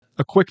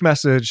a quick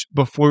message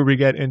before we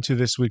get into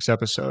this week's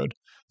episode.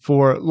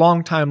 For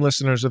longtime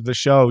listeners of the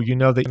show, you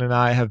know that Ian and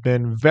I have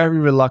been very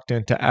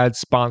reluctant to add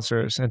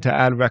sponsors and to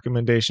add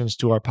recommendations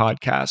to our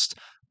podcast.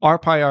 Our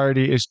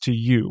priority is to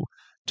you,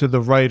 to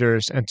the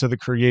writers, and to the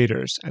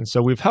creators. And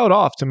so we've held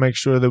off to make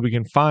sure that we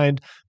can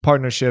find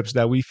partnerships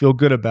that we feel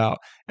good about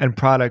and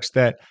products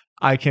that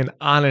I can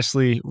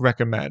honestly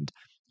recommend.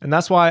 And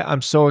that's why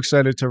I'm so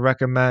excited to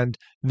recommend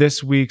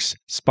this week's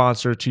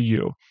sponsor to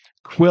you,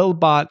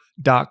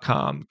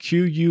 Quillbot.com,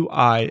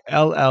 Quillbot.com.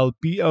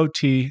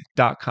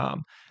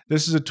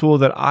 This is a tool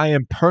that I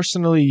am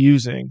personally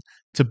using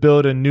to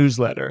build a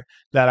newsletter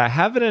that I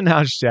haven't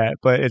announced yet,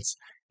 but it's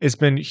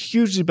been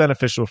hugely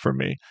beneficial for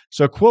me.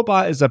 So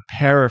Quillbot is a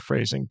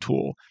paraphrasing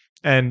tool.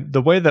 And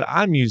the way that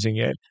I'm using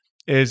it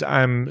is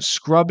I'm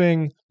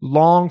scrubbing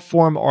long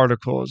form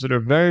articles that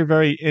are very,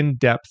 very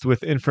in-depth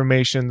with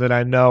information that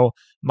I know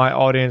my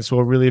audience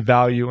will really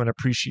value and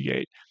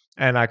appreciate.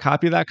 And I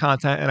copy that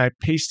content and I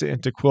paste it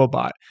into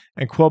Quillbot.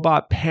 And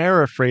Quillbot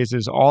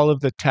paraphrases all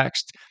of the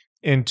text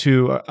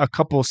into a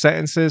couple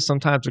sentences,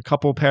 sometimes a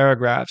couple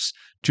paragraphs,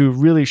 to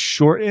really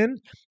shorten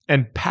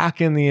and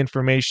pack in the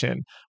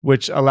information,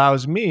 which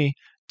allows me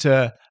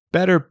to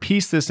better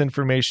piece this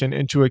information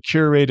into a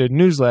curated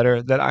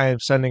newsletter that I am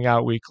sending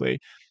out weekly.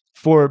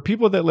 For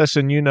people that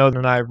listen, you know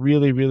that I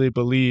really, really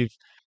believe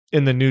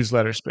in the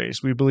newsletter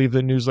space. We believe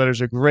that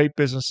newsletters are great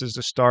businesses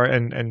to start,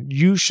 and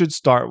you should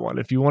start one.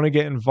 If you want to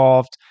get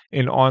involved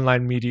in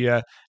online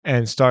media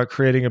and start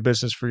creating a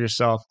business for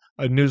yourself,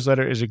 a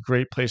newsletter is a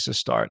great place to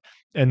start.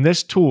 And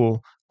this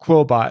tool,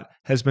 Quillbot,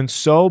 has been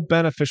so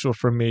beneficial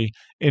for me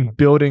in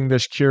building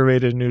this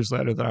curated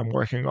newsletter that I'm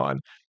working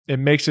on. It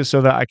makes it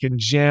so that I can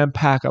jam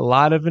pack a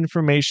lot of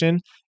information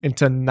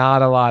into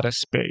not a lot of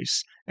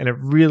space. And it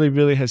really,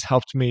 really has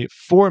helped me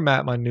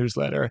format my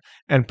newsletter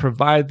and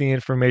provide the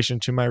information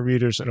to my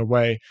readers in a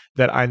way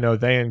that I know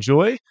they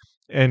enjoy,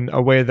 in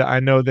a way that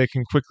I know they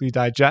can quickly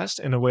digest,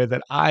 in a way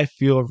that I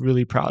feel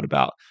really proud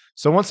about.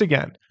 So once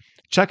again,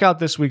 check out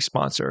this week's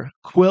sponsor,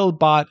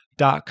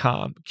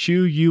 Quillbot.com,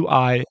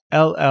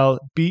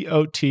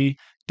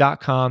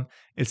 Quillbot.com.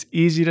 It's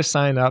easy to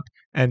sign up,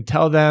 and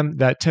tell them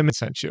that Tim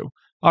sent you.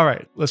 All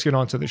right, let's get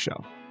on to the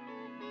show.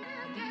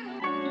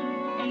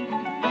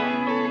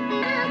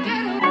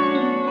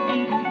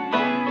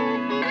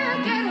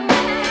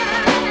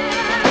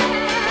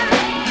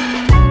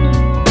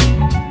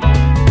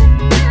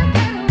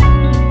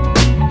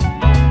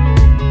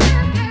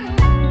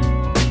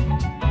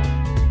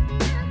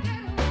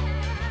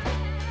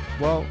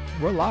 Well,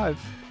 we're live.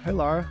 Hey,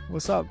 Lara,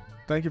 what's up?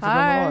 Thank you for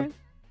coming on.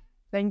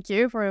 Thank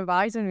you for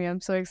inviting me.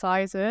 I'm so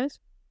excited.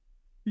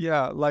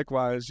 Yeah,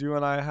 likewise. You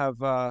and I have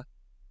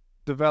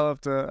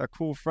developed a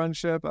cool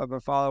friendship. I've been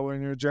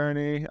following your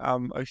journey.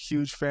 I'm a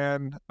huge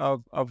fan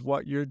of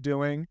what you're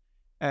doing.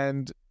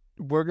 And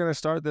we're going to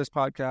start this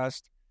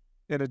podcast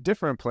in a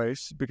different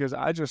place because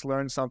I just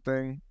learned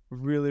something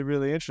really,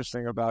 really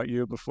interesting about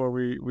you before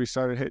we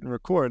started hitting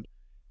record.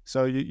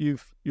 So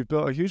you've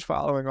built a huge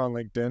following on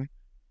LinkedIn.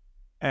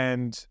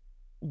 And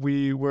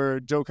we were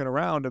joking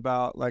around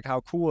about like how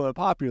cool and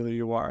popular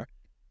you are.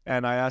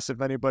 And I asked if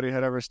anybody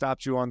had ever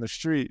stopped you on the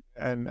street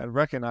and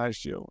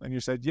recognized you. And you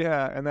said,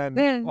 yeah. And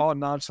then all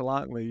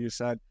nonchalantly, you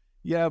said,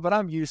 yeah, but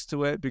I'm used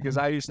to it because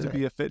I used to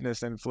be a fitness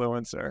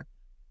influencer.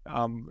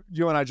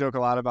 You and I joke a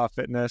lot about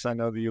fitness. I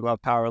know that you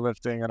love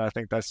powerlifting, and I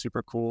think that's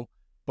super cool.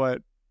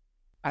 But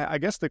I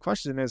guess the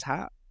question is,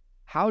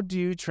 how do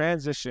you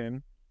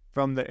transition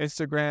from the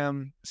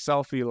Instagram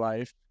selfie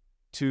life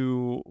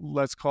to,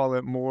 let's call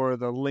it more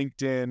the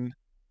LinkedIn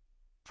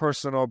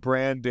personal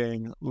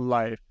branding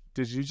life?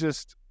 Did you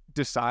just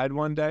decide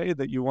one day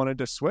that you wanted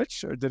to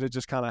switch, or did it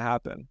just kind of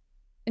happen?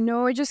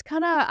 No, it just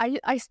kind of,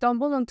 I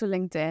stumbled onto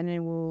LinkedIn,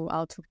 and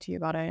I'll talk to you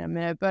about it in a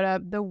minute.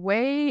 But the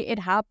way it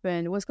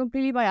happened was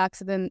completely by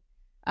accident.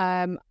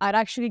 I'd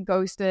actually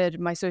ghosted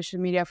my social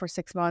media for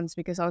 6 months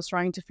because I was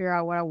trying to figure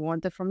out what I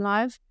wanted from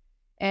life.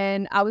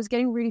 And I was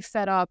getting really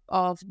fed up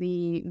of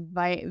the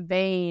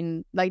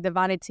the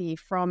vanity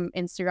from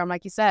Instagram.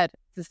 Like you said,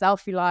 the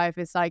selfie life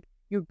is like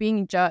you're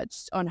being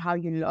judged on how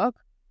you look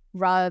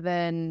rather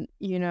than,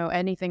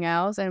 anything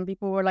else. And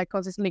people were like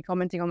consistently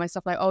commenting on my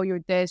stuff like, oh, you're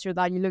this, you're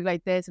that, you look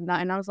like this and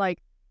that. And I was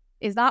like,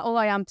 is that all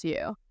I am to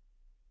you?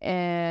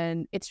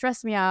 And it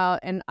stressed me out,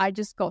 and I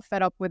just got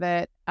fed up with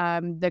it.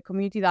 The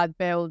community that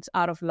built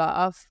out of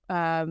love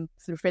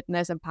through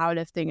fitness and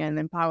powerlifting and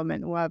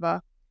empowerment,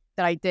 whatever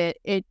that I did,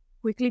 it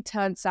quickly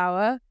turned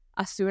sour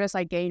as soon as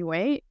I gained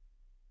weight.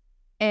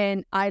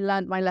 And I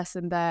learned my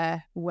lesson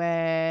there,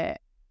 where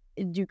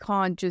you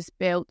can't just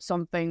build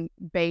something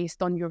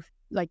based on your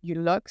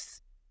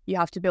looks. You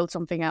have to build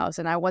something else.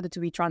 And I wanted to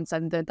be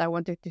transcendent. I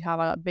wanted to have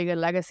a bigger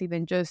legacy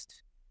than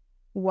just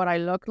what I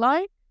look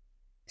like.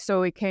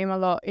 So it came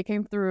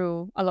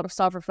through a lot of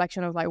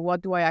self-reflection of like,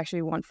 what do I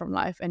actually want from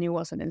life? And it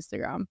wasn't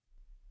Instagram. I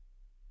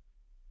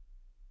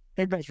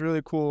think that's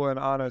really cool and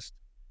honest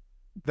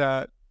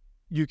that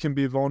you can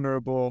be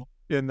vulnerable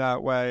in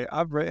that way.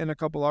 I've written a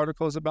couple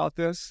articles about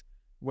this,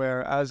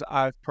 where as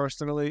I've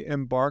personally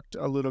embarked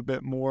a little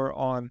bit more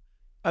on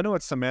I know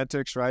it's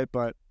semantics, right?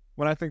 But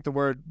when I think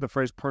the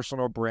phrase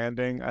personal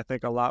branding, I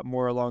think a lot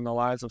more along the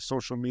lines of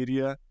social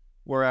media.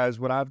 Whereas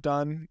what I've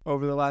done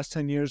over the last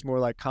 10 years, more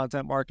like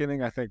content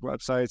marketing, I think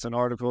websites and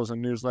articles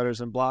and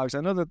newsletters and blogs,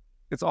 I know that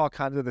it's all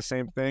kind of the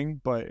same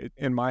thing, but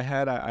in my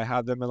head, I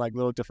have them in like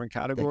little different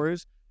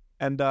categories.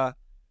 And I've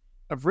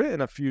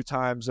written a few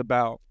times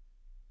about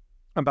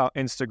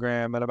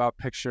Instagram and about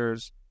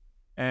pictures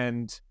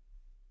and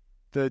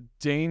the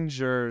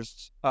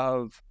dangers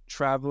of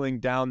traveling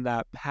down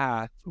that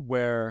path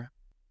where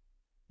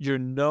you're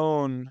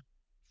known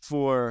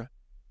for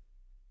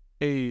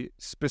a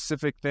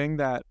specific thing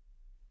that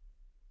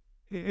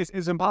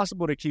it's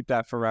impossible to keep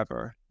that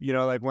forever. You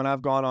know, like when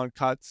I've gone on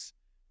cuts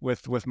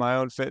with my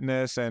own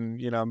fitness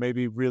and, you know,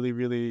 maybe really,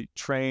 really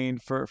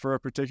trained for a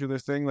particular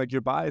thing, like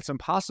your body, it's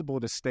impossible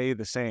to stay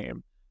the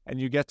same. And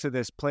you get to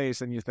this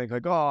place and you think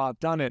like, oh, I've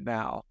done it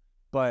now.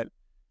 But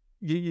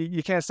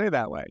you can't say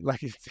that way.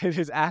 Like it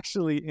is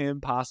actually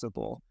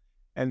impossible.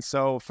 And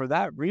so for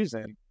that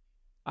reason,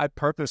 I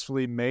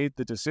purposefully made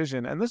the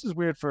decision, and this is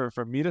weird for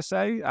me to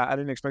say. I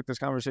didn't expect this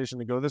conversation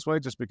to go this way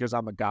just because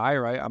I'm a guy,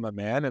 right? I'm a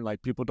man, and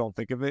like people don't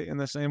think of it in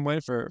the same way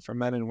for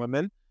men and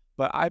women.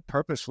 But I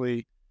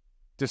purposefully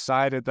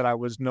decided that I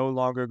was no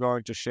longer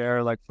going to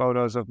share like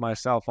photos of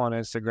myself on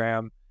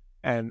Instagram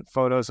and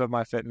photos of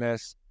my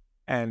fitness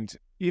and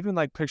even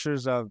like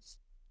pictures of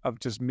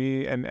just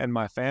me and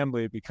my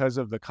family because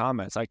of the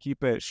comments. I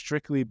keep it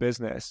strictly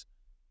business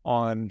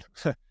on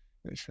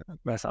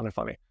that sounded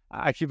funny.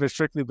 I keep it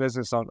strictly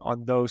business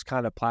on those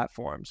kind of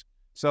platforms.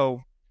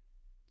 So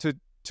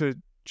to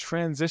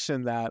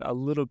transition that a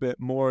little bit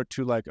more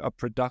to like a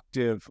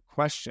productive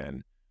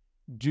question,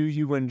 do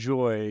you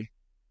enjoy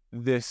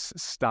this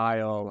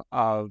style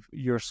of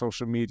your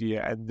social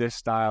media and this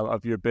style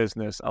of your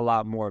business a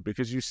lot more?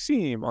 Because you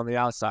seem on the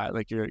outside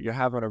like you're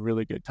having a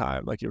really good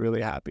time, like you're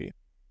really happy.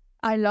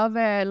 I love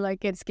it.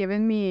 Like it's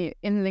given me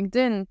in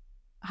LinkedIn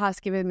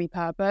has given me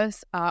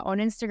purpose. On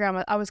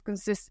Instagram, I was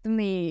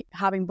consistently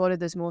having body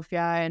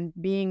dysmorphia and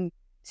being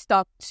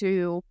stuck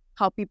to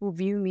how people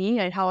view me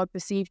and how I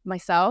perceived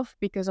myself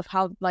because of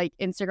how like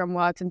Instagram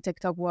works and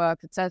TikTok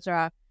works,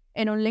 etc.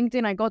 And on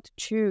LinkedIn, I got to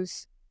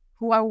choose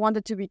who I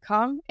wanted to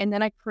become. And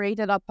then I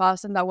created a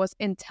person that was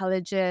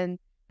intelligent,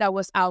 that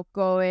was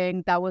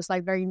outgoing, that was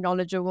like very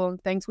knowledgeable on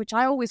things, which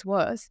I always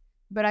was.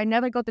 But I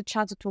never got the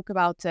chance to talk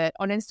about it.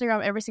 On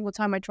Instagram, every single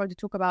time I tried to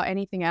talk about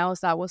anything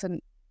else that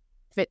wasn't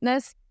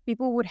fitness,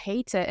 people would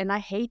hate it. And I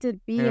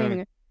hated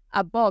being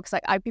a box.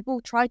 Like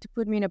people tried to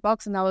put me in a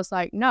box and I was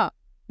like, no,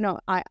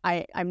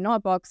 I'm not a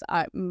box.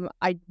 I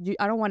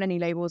don't want any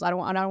labels. I don't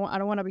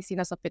want to be seen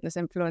as a fitness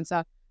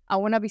influencer. I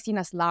want to be seen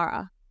as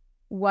Lara,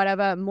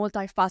 whatever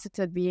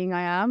multifaceted being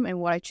I am and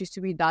what I choose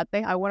to be that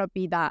day. I want to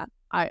be that.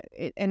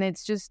 And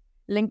it's just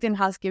LinkedIn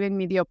has given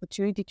me the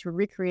opportunity to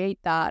recreate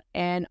that.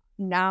 And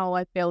now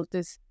I built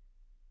this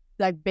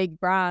like big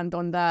brand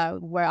on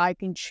that where I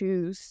can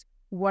choose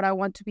what I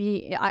want to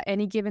be at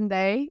any given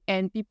day.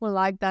 And people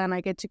like that. And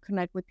I get to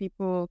connect with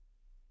people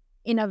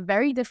in a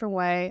very different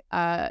way.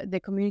 The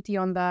community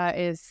on that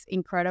is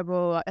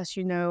incredible. As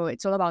you know,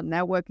 it's all about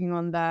networking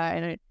on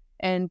that.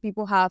 And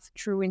people have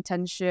true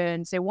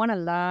intentions. They want to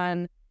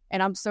learn.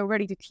 And I'm so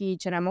ready to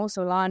teach. And I'm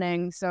also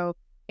learning. So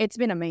it's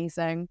been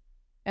amazing.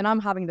 And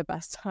I'm having the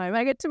best time.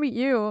 I get to meet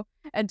you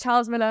and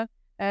Charles Miller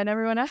and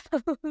everyone else.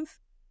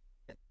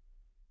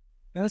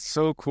 That's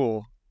so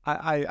cool.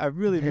 I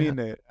really mean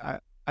it.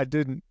 I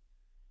didn't.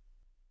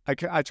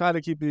 I try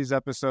to keep these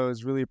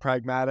episodes really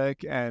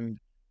pragmatic and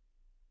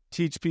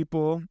teach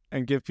people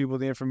and give people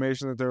the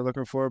information that they're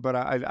looking for. But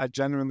I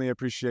genuinely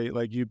appreciate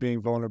like you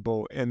being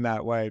vulnerable in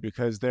that way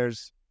because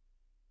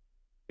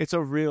it's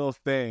a real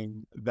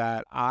thing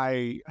that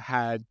I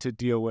had to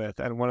deal with.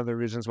 And one of the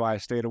reasons why I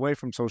stayed away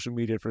from social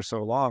media for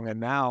so long.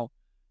 And now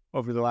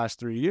over the last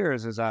 3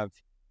 years, as I've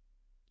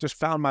just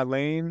found my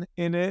lane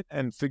in it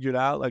and figured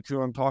out like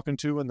who I'm talking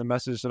to and the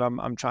message that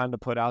I'm trying to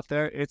put out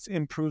there, it's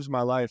improves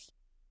my life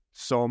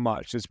so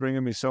much. It's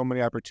bringing me so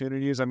many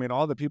opportunities. I mean,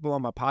 all the people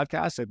on my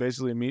podcast, I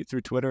basically meet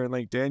through Twitter and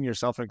LinkedIn,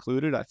 yourself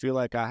included. I feel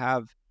like I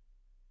have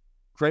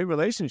great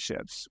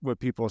relationships with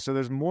people. So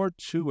there's more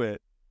to it.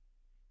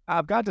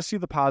 I've got to see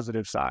the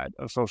positive side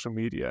of social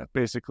media,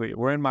 basically.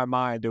 Where in my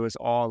mind, it was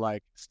all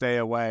like, stay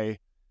away.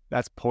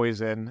 That's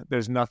poison.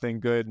 There's nothing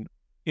good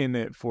in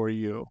it for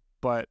you.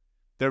 But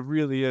there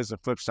really is a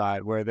flip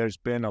side where there's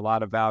been a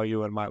lot of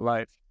value in my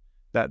life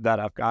that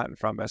I've gotten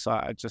from it. So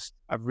I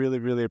really,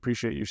 really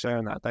appreciate you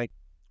sharing that. Thank you.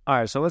 All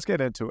right, so let's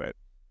get into it.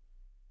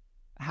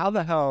 How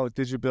the hell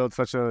did you build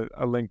such a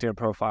LinkedIn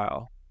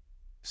profile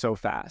so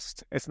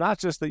fast? It's not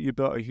just that you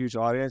built a huge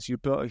audience, you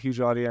built a huge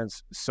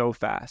audience so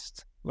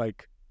fast.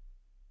 Like,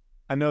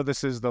 I know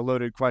this is the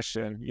loaded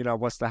question, you know,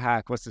 what's the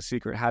hack? What's the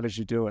secret? How did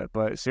you do it?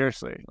 But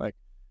seriously, like,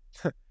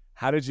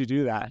 how did you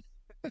do that?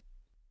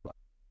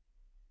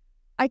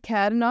 I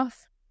cared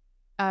enough.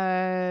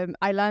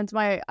 I learned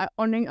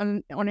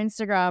on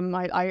Instagram.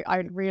 I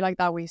really like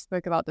that we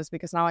spoke about this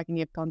because now I can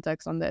give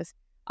context on this.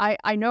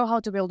 I know how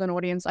to build an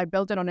audience. I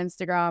built it on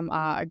Instagram.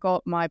 I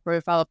got my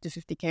profile up to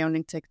 50K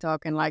on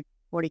TikTok and like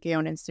 40K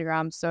on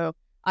Instagram. So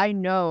I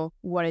know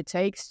what it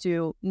takes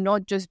to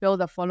not just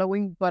build a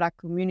following, but a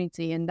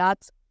community. And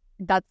that's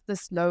the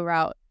slow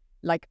route.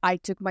 Like, I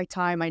took my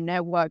time, I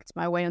networked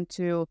my way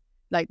onto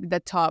like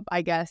the top,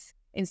 I guess,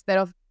 instead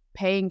of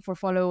paying for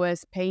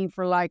followers, paying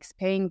for likes,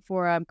 paying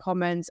for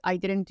comments. I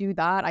didn't do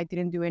that. I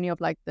didn't do any of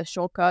like the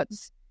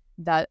shortcuts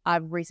that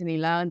I've recently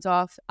learned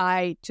of.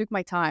 I took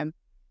my time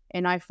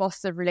and I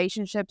fostered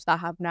relationships that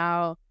have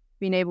now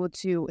been able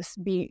to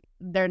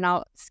they're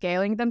now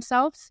scaling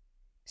themselves.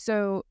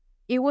 So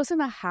it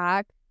wasn't a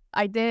hack.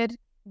 I did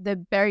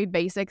the very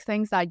basic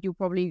things that you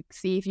probably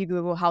see if you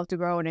Google how to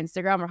grow on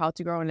Instagram or how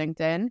to grow on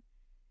LinkedIn.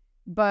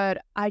 But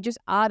I just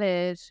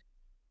added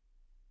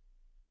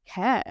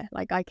care.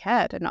 Like, I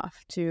cared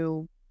enough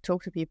to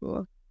talk to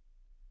people.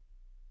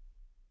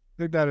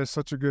 I think that is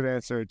such a good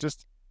answer.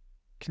 Just,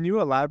 can you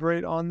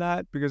elaborate on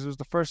that? Because it was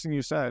the first thing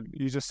you said.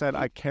 You just said,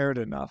 I cared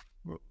enough.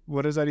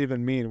 What does that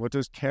even mean? What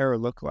does care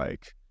look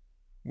like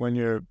when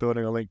you're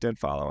building a LinkedIn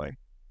following?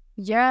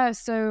 Yeah,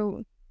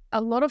 so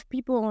a lot of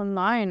people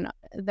online,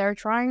 they're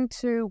trying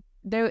to,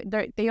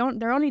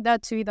 they're only there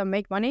to either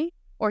make money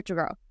or to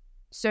grow.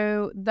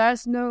 So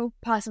there's no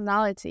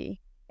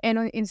personality.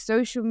 And in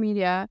social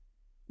media,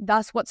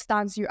 that's what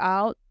stands you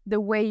out.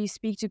 The way you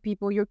speak to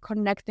people, you're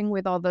connecting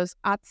with others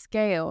at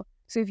scale.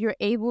 So if you're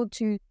able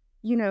to,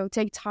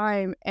 take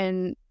time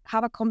and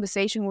have a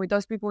conversation with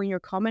those people in your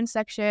comment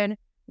section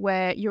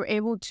where you're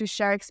able to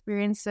share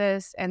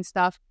experiences and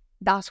stuff,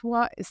 that's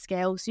what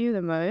scales you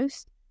the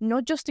most.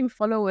 Not just in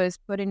followers,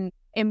 but in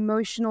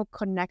emotional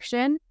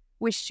connection,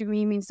 which to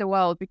me means the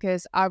world,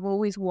 because I've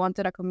always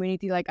wanted a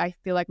community. Like, I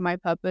feel like my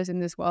purpose in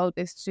this world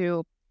is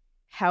to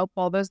help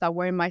others that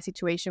were in my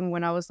situation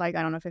when I was like,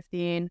 I don't know,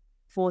 15,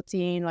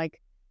 14,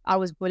 like I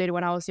was bullied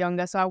when I was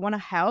younger. So I want to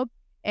help.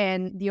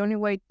 And the only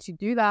way to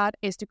do that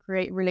is to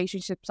create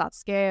relationships at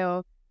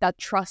scale that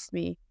trust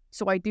me.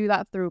 So I do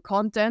that through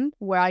content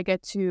where I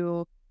get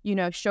to,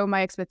 show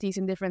my expertise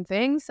in different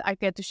things. I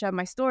get to share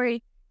my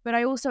story, but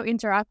I also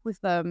interact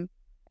with them.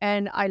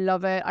 And I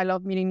love it. I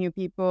love meeting new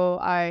people.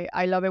 I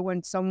love it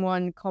when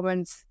someone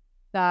comments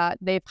that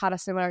they've had a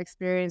similar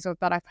experience or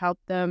that I've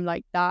helped them.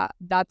 Like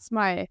that's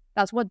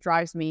what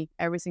drives me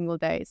every single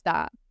day. It's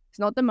that. It's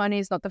not the money,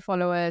 it's not the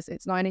followers,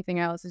 it's not anything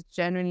else. It's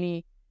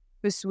genuinely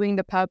pursuing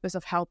the purpose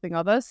of helping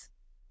others.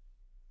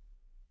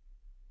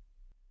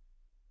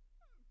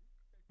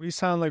 We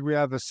sound like we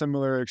have a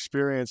similar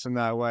experience in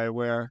that way,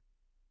 where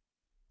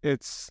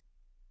it's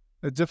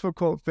a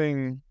difficult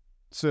thing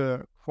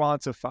to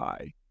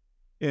quantify,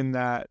 in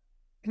that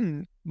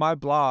my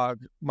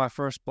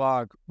first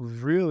blog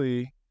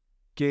really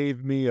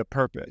gave me a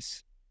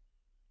purpose,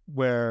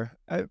 where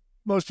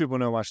most people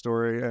know my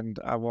story and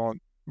I won't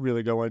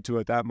really go into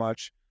it that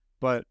much.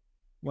 But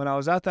when I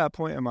was at that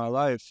point in my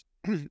life,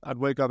 I'd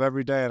wake up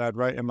every day and I'd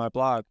write in my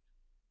blog,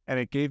 and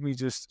it gave me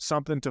just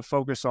something to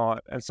focus on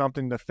and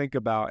something to think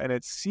about. And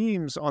it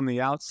seems on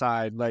the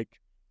outside like,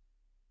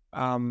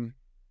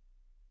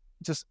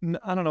 just,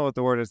 I don't know what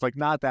the word is, like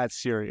not that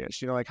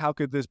serious, like how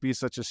could this be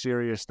such a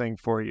serious thing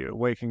for you,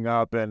 waking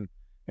up and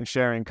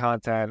sharing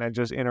content and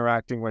just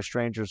interacting with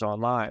strangers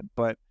online?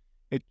 But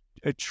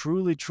it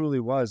truly, truly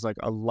was like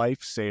a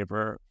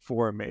lifesaver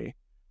for me.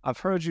 I've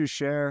heard you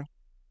share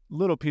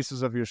little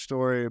pieces of your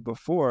story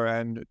before,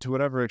 and to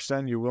whatever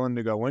extent you're willing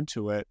to go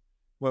into it.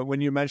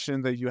 When you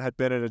mentioned that you had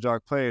been in a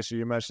dark place, or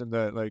you mentioned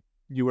that like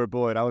you were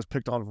bullied, I was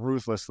picked on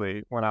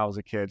ruthlessly when I was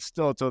a kid.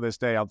 Still till this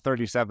day, I'm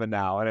 37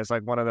 now, and it's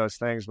like one of those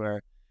things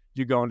where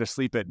you go into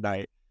sleep at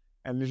night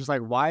and you're just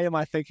like, why am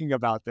I thinking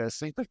about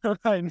this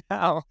right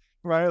now?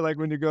 Right? Like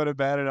when you go to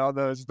bed and all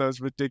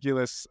those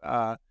ridiculous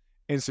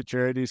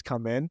insecurities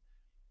come in.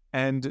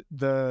 And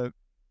the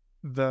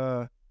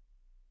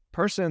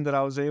person that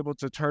I was able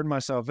to turn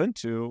myself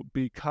into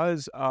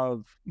because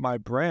of my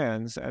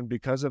brands and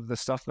because of the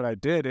stuff that I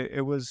did,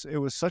 it was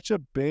such a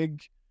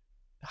big,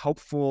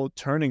 helpful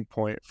turning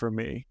point for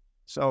me.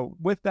 So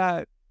with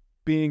that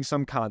being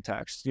some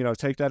context,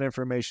 take that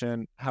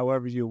information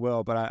however you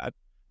will, but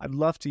I'd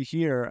love to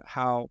hear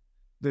how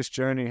this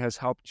journey has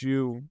helped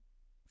you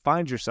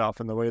find yourself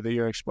in the way that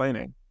you're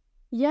explaining.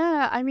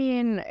 Yeah, I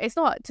mean, it's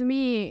not, to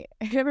me,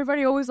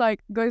 everybody always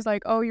like goes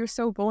like, oh, you're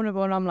so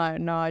vulnerable. And I'm like,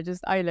 no,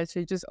 I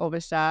literally just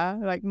overshare.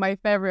 Like my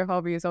favorite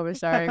hobby is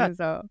oversharing.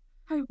 So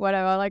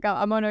whatever, like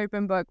I'm an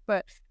open book.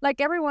 But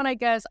like everyone, I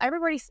guess,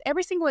 every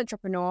single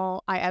entrepreneur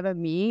I ever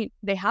meet,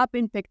 they have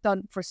been picked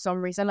on for some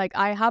reason. Like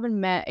I haven't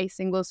met a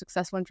single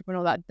successful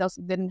entrepreneur that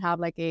didn't have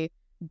like a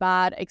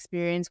bad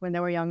experience when they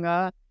were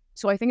younger.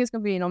 So I think it's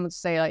completely normal to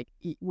say like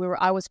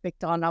I was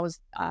picked on. I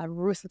was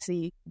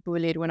ruthlessly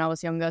bullied when I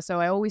was younger. So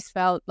I always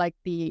felt like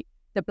the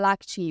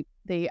black sheep,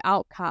 the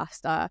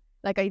outcast,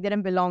 like I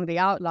didn't belong, the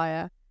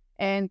outlier.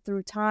 And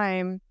through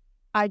time,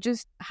 I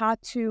just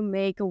had to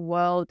make a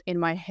world in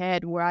my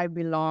head where I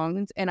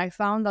belonged. And I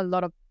found a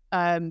lot of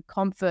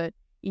comfort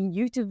in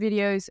YouTube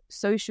videos,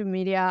 social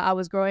media. I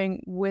was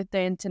growing with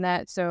the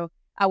internet. So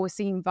I was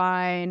seeing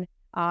Vine,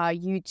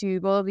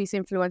 YouTube, all of these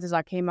influencers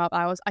that came up.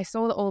 I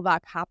saw all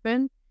that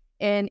happen.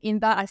 And in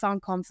that, I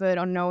found comfort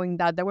on knowing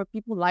that there were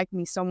people like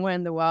me somewhere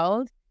in the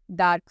world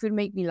that could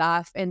make me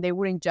laugh and they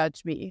wouldn't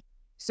judge me.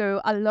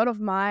 So a lot of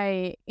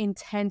my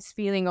intense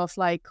feeling of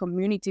like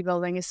community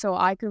building is so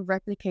I could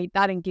replicate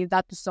that and give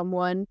that to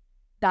someone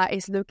that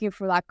is looking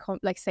for that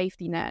like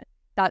safety net,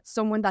 that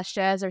someone that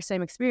shares their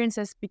same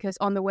experiences. Because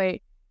on the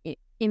way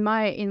in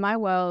my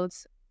world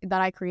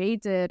that I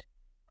created,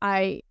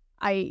 I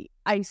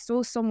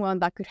saw someone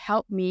that could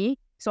help me.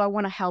 So I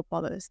want to help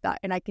others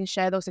and I can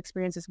share those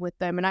experiences with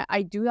them. And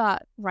I do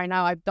that right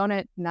now. I've done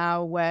it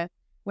now where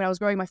when I was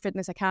growing my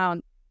fitness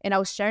account and I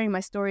was sharing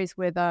my stories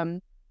with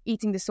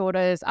eating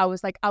disorders. I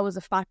was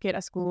a fat kid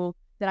at school.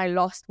 Then I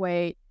lost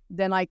weight.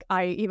 Then like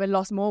I even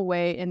lost more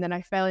weight. And then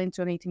I fell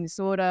into an eating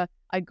disorder.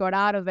 I got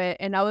out of it.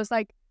 And I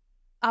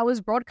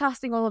was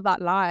broadcasting all of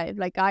that live.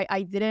 Like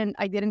I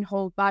didn't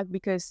hold back,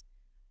 because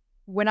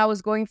when I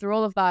was going through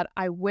all of that,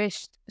 I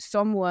wished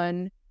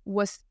someone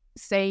was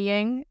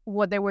saying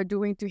what they were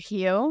doing to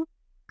heal,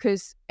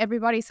 because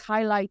everybody's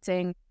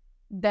highlighting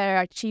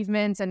their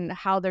achievements and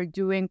how they're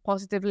doing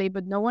positively,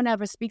 but no one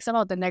ever speaks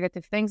about the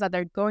negative things that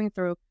they're going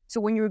through.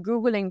 So when you're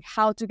Googling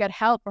how to get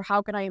help or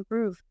how can I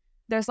improve,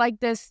 there's like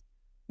this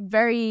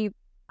very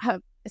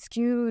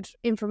skewed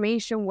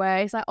information where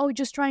it's like, oh,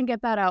 just try and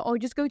get better, or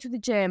just go to the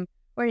gym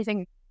or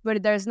anything.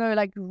 But there's no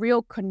like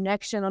real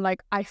connection on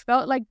like, I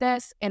felt like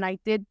this and I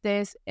did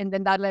this and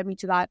then that led me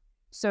to that.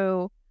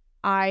 So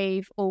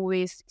I've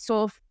always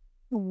sort of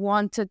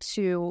wanted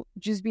to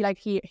just be like,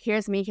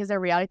 here's me, here's the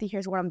reality,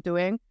 here's what I'm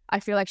doing. I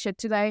feel like shit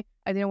today.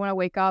 I didn't want to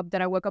wake up.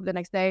 Then I woke up the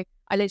next day.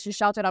 I literally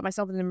shouted at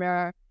myself in the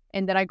mirror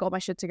and then I got my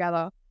shit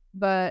together.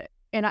 And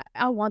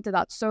I wanted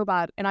that so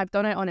bad. And I've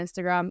done it on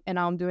Instagram and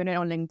now I'm doing it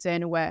on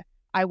LinkedIn, where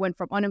I went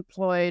from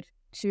unemployed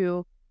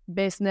to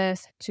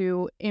business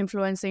to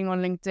influencing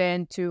on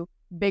LinkedIn to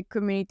big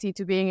community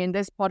to being in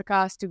this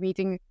podcast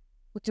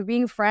to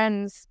being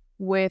friends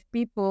with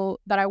people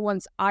that I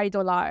once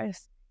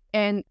idolized.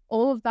 And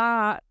all of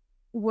that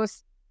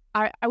was,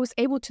 I was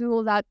able to do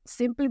all that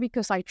simply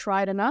because I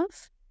tried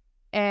enough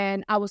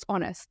and I was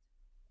honest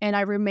and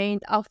I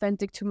remained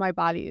authentic to my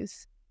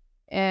values.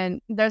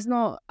 And I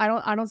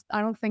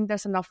don't think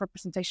there's enough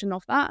representation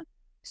of that.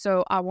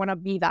 So I want to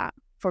be that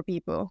for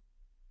people.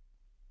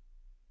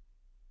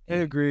 I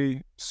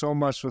agree so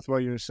much with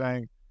what you're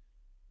saying.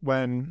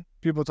 When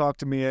people talk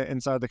to me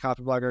inside the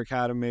Copy Blogger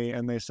Academy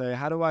and they say,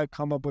 how do I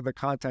come up with a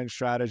content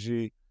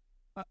strategy?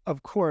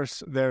 Of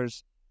course,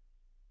 there's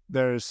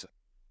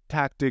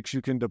tactics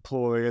you can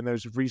deploy and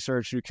there's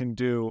research you can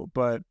do.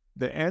 But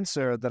the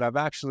answer that I've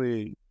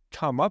actually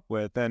come up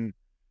with, and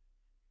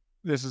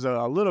this is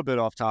a little bit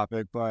off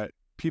topic, but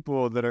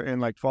people that are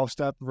in like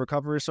 12-step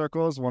recovery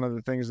circles, one of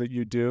the things that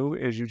you do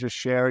is you just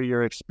share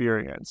your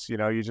experience. You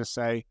know, you just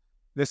say,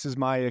 this is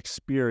my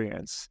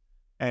experience.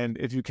 And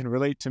if you can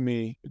relate to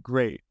me,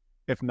 great.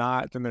 If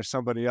not, then there's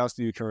somebody else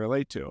that you can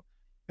relate to.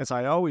 And so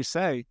I always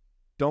say,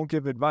 don't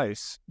give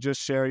advice,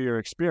 just share your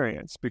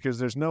experience, because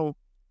there's no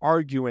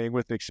arguing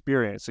with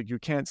experience. Like you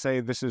can't say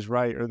this is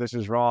right or this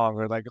is wrong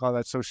or like, oh,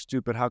 that's so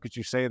stupid. How could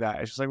you say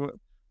that? It's just like, what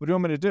do you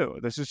want me to do?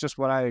 This is just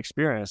what I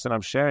experienced and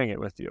I'm sharing it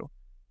with you.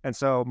 And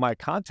so my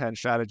content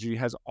strategy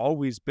has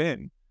always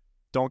been,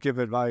 don't give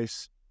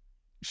advice,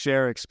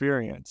 share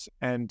experience.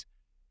 And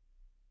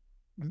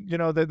you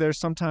know, there's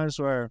sometimes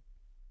where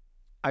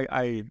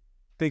I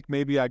think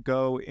maybe I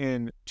go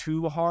in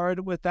too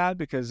hard with that,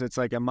 because it's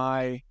like, am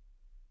I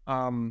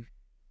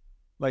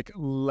like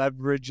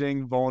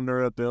leveraging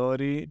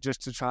vulnerability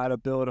just to try to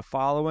build a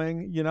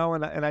following, you know?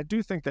 And I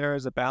do think there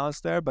is a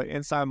balance there, but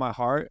inside my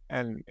heart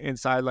and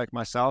inside like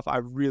myself, I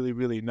really,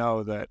 really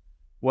know that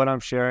what I'm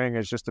sharing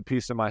is just a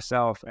piece of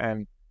myself.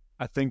 And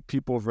I think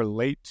people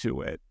relate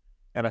to it.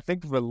 And I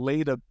think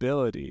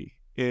relatability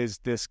is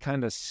this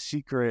kind of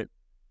secret,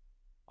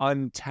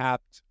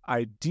 untapped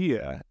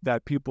idea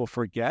that people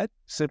forget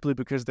simply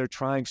because they're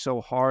trying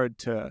so hard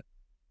to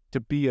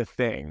be a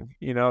thing,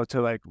 you know,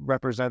 to like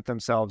represent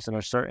themselves in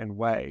a certain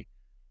way.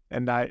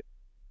 And I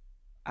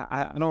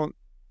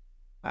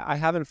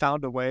haven't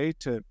found a way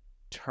to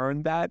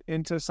turn that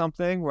into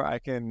something where I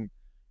can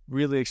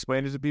really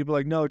explain it to people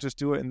like, no, just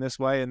do it in this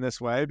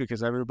way,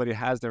 because everybody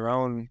has their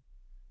own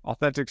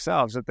authentic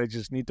selves that they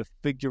just need to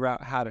figure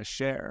out how to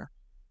share.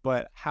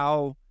 But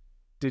how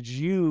did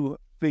you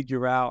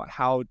figure out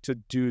how to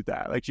do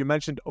that? Like you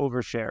mentioned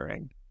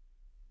oversharing.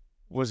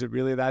 Was it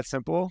really that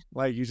simple?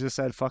 Like you just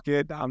said, fuck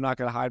it, I'm not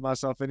going to hide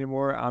myself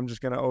anymore, I'm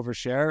just going to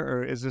overshare?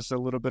 Or is this a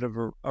little bit of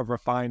a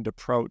refined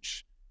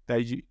approach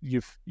that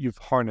you've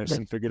harnessed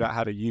and figured out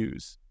how to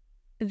use?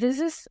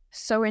 This is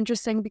so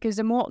interesting, because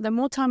the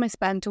more time I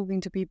spend talking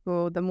to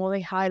people, the more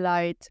they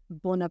highlight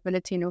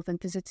vulnerability and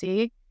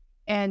authenticity.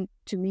 And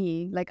to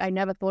me, like I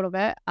never thought of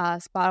it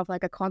as part of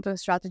like a content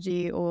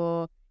strategy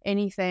or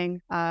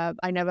anything. I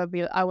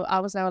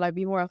was never like,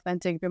 be more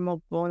authentic, be more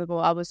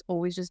vulnerable. I was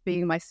always just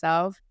being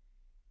myself.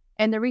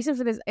 And the reason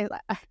for this is,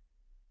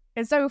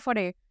 it's so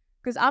funny,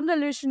 because I'm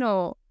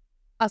delusional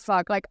as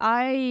fuck. Like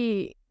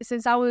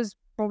since I was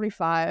probably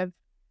 5,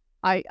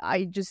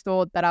 I just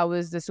thought that I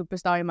was the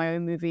superstar in my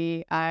own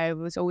movie. I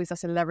was always a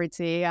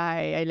celebrity.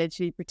 I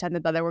literally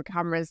pretended that there were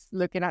cameras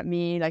looking at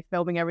me, like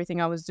filming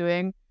everything I was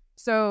doing.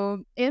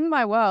 So in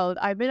my world,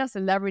 I've been a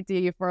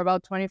celebrity for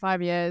about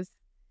 25 years.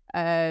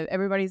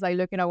 Everybody's like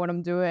looking at what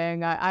I'm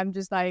doing. I'm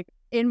just like,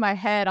 in my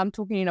head, I'm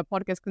talking in a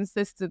podcast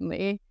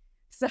consistently.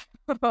 So,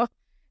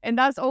 and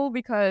that's all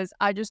because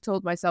I just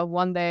told myself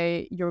one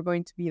day you're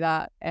going to be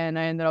that. And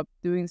I ended up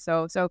doing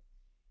so. So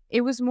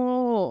it was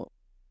more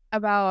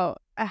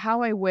about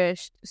how I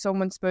wished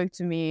someone spoke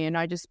to me, and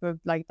I just spoke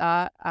like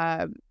that.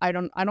 I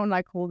don't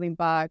like holding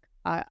back.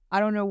 I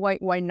don't know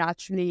why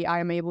naturally I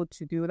am able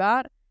to do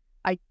that.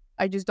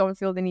 I just don't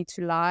feel the need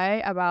to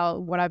lie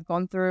about what I've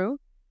gone through,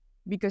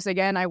 because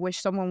again, I wish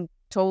someone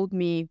told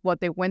me what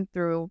they went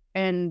through,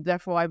 and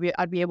therefore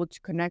I'd be able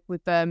to connect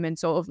with them and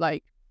sort of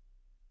like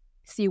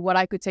see what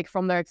I could take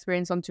from their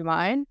experience onto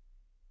mine.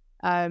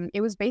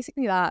 It was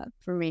basically that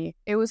for me.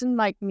 It wasn't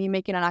like me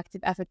making an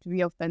active effort to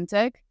be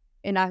authentic.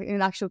 In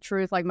actual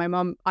truth, like my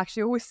mom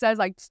actually always says,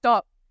 like,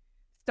 stop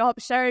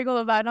sharing all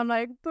of that. And I'm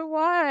like, but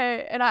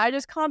why? And I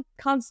just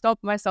can't stop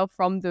myself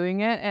from doing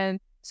it. And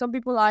some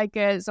people like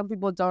it, some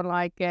people don't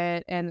like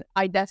it. And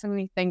I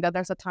definitely think that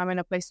there's a time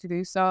and a place to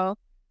do so.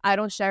 I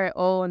don't share it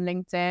all on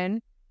LinkedIn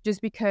just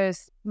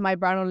because my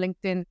brand on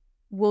LinkedIn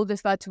will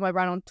defer to my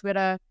brand on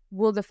Twitter,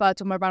 will defer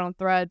to my brand on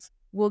Threads,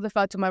 will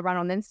defer to my brand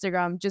on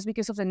Instagram, just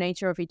because of the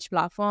nature of each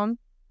platform.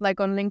 Like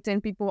on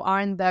LinkedIn, people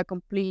aren't there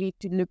completely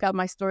to look at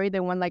my story. They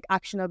want like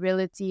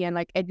actionability and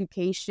like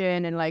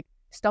education and like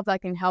stuff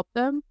that can help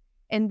them.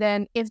 And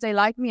then if they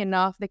like me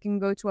enough, they can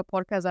go to a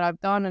podcast that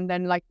I've done and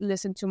then like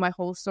listen to my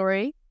whole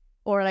story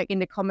or like in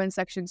the comment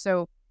section.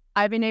 So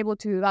I've been able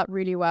to do that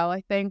really well,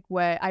 I think,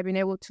 where I've been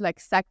able to like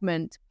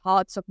segment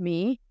parts of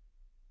me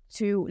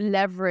to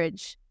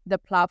leverage the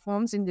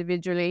platforms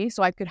individually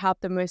so I could have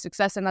the most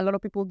success. And a lot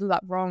of people do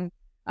that wrong.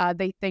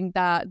 They think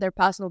that their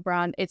personal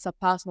brand, it's a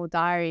personal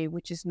diary,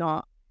 which is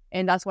not.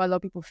 And that's why a lot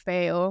of people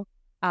fail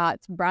at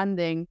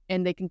branding,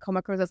 and they can come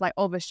across as like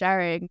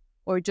oversharing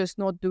or just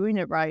not doing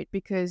it right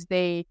because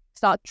they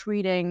start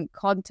treating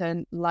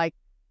content like,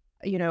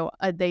 you know,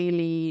 a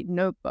daily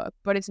notebook.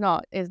 But it's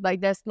not. It's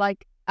like there's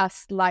like a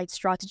slight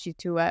strategy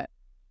to it.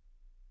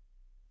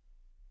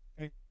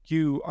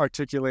 You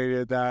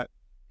articulated that,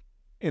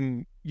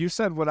 and you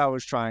said what I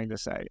was trying to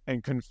say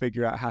and couldn't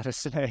figure out how to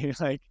say.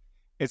 Like,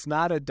 it's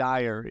not a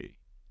diary.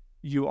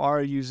 You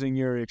are using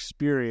your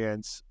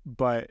experience,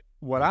 but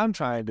what I'm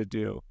trying to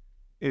do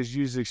is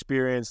use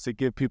experience to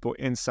give people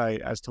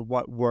insight as to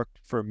what worked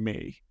for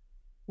me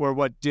or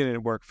what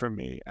didn't work for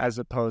me, as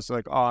opposed to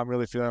like, oh, I'm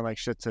really feeling like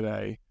shit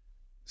today.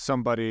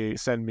 Somebody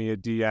send me a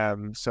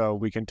DM so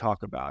we can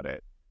talk about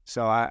it.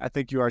 So I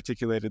think you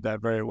articulated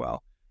that very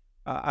well.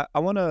 I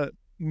want to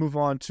move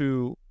on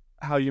to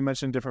how you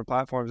mentioned different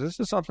platforms. This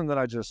is something that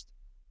I just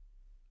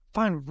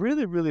find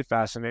really, really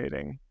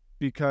fascinating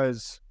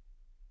because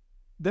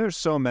there's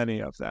so many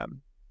of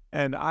them,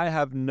 and I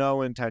have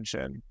no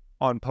intention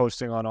on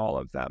posting on all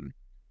of them.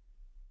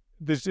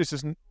 There's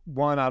just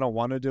one, I don't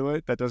want to do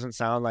it. That doesn't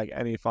sound like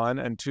any fun.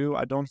 And two,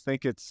 I don't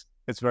think it's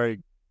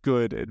very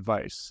good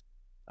advice.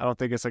 I don't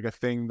think it's like a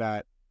thing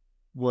that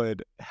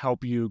would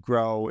help you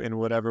grow in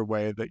whatever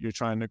way that you're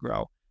trying to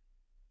grow.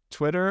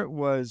 Twitter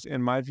was,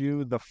 in my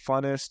view, the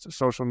funnest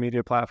social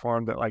media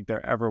platform that like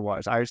there ever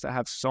was. I used to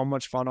have so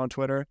much fun on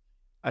Twitter.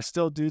 I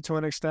still do to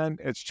an extent.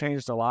 It's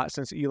changed a lot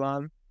since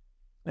Elon.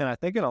 And I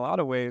think in a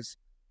lot of ways,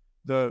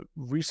 the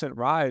recent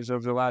rise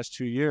over the last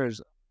 2 years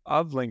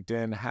of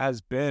LinkedIn has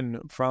been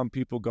from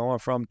people going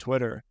from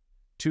Twitter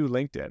to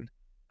LinkedIn.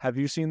 Have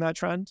you seen that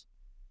trend?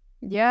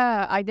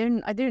 Yeah, I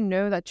didn't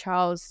know that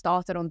Charles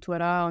started on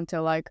Twitter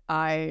until like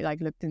I like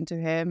looked into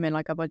him and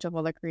like a bunch of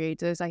other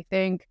creators. I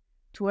think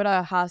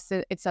Twitter has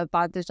its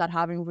advantage at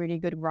having really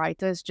good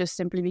writers just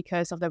simply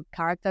because of the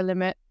character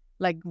limit.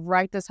 Like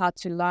writers had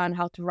to learn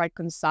how to write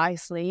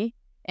concisely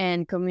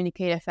and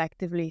communicate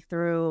effectively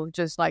through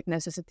just like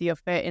necessity of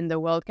fit in the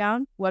word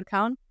count.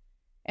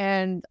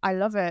 And I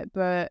love it.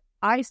 But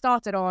I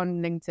started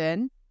on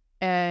LinkedIn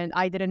and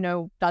I didn't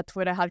know that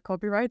Twitter had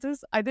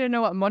copywriters. I didn't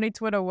know what money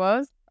Twitter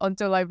was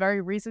until like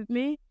very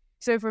recently.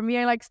 So for me,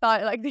 I like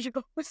started like the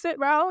opposite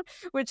route,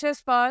 which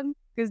is fun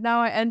because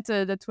now I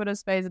enter the Twitter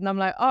space and I'm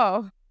like,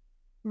 oh,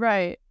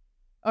 right.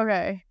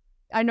 Okay.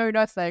 I know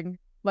nothing.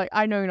 Like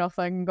I know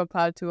nothing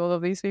compared to all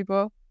of these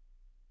people.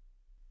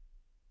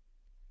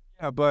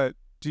 Yeah, but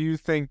do you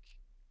think,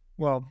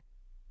 well,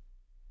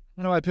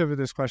 how do I pivot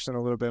this question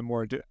a little bit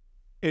more?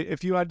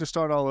 If you had to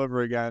start all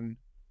over again,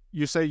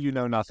 you say you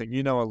know nothing,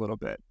 you know a little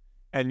bit,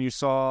 and you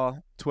saw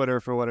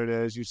Twitter for what it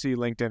is, you see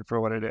LinkedIn for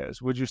what it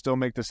is. Would you still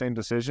make the same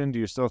decision? Do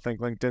you still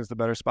think LinkedIn's the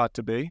better spot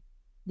to be?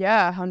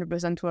 Yeah,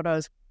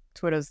 100%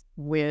 Twitter's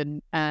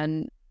weird,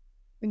 and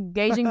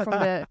engaging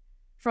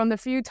from the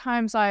few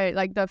times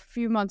the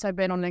few months I've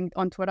been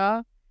on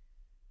Twitter,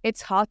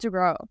 it's hard to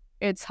grow.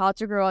 It's hard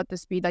to grow at the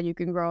speed that you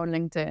can grow on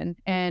LinkedIn.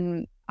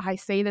 And I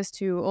say this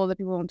to all the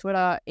people on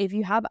Twitter. If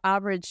you have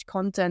average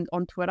content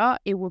on Twitter,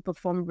 it will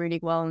perform really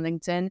well on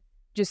LinkedIn,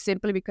 just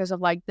simply because of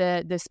like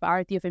the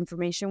disparity of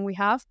information we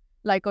have.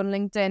 Like on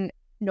LinkedIn,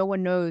 no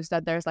one knows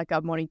that there's like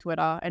a morning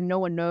Twitter, and no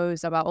one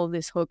knows about all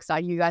these hooks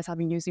that you guys have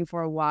been using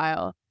for a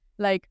while.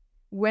 Like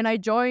when I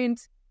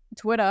joined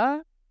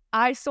Twitter,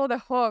 I saw the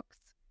hooks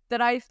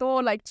that I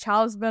thought like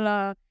Charles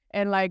Miller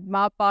and like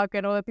Matt Buck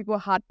and other people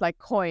had like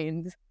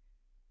coined.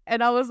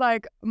 And I was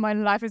like, my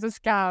life is a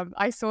scam.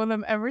 I saw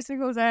them every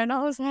single day and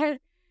I was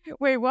like,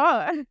 wait,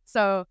 what?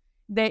 So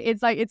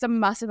it's a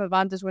massive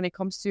advantage when it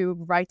comes to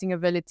writing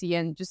ability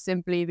and just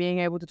simply being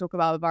able to talk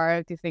about a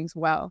variety of things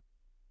well.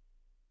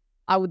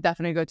 I would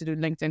definitely go to do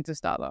LinkedIn to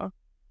start though.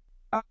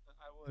 I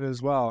would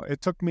as well.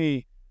 It took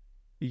me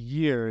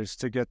years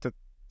to get to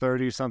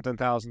 30-something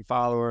thousand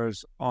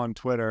followers on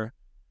Twitter.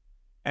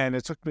 And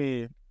it took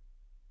me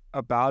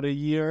about a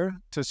year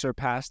to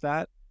surpass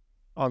that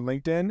on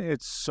LinkedIn.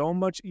 It's so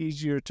much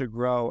easier to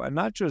grow, and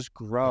not just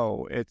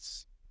grow.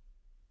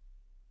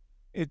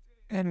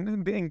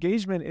 And the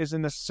engagement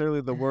isn't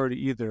necessarily the word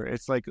either.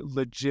 It's like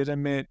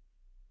legitimate,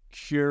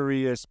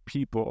 curious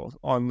people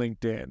on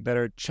LinkedIn that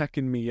are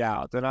checking me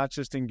out. They're not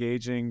just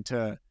engaging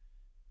to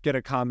get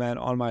a comment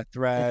on my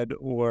thread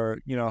or,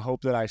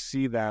 hope that I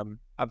see them.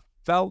 I've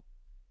felt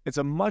it's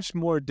a much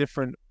more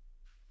different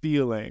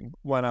feeling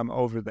when I'm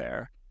over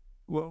there.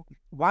 Well,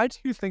 why do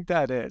you think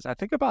that is? I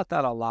think about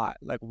that a lot.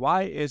 Like,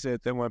 why is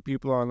it that when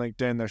people are on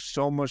LinkedIn, they're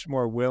so much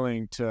more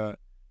willing to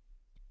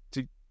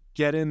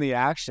get in the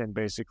action,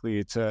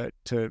 basically, to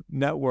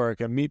network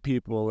and meet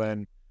people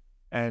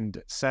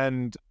and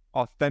send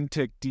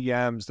authentic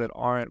DMs that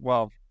aren't,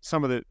 well,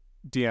 some of the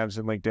DMs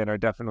in LinkedIn are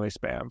definitely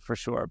spam for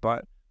sure,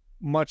 but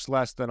much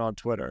less than on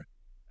Twitter.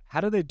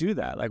 How do they do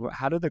that? Like,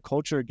 how did the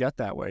culture get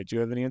that way? Do you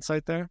have any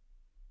insight there?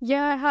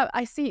 Yeah, I have.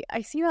 I see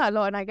that a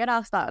lot, and I get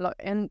asked that a lot,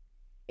 and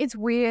it's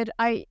weird.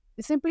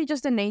 It's simply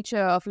just the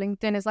nature of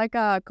LinkedIn. It's like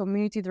a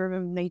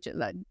community-driven nature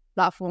like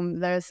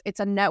platform. It's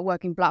a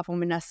networking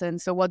platform in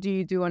essence. So what do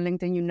you do on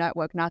LinkedIn? You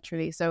network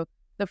naturally. So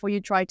therefore,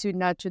 you try to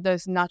nurture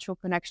those natural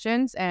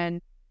connections.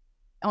 And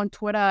on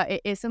Twitter,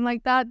 it isn't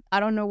like that. I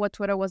don't know what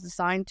Twitter was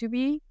designed to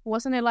be.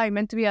 Wasn't it like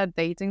meant to be a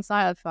dating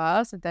site at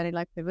first, and then it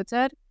like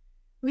pivoted?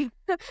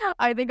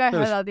 I think I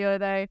heard that the other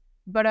day.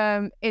 But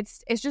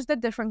it's just the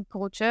different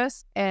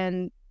cultures,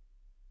 and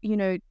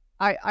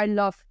I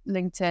love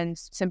LinkedIn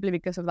simply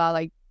because of that.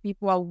 Like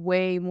people are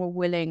way more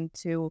willing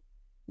to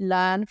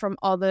learn from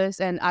others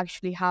and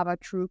actually have a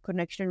true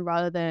connection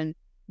rather than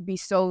be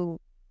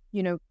so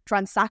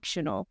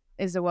transactional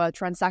is the word.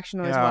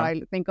 Transactional is what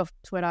I think of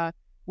Twitter,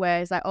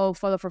 where it's like, oh,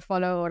 follow for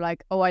follow, or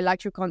like, oh, I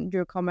liked your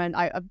comment,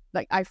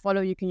 I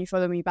follow you, can you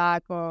follow me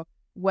back, or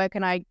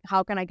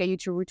how can I get you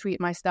to retweet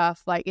my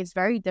stuff? Like it's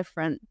very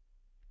different.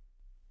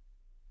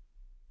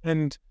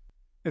 And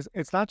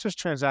it's not just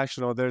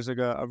transactional. There's like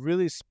a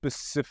really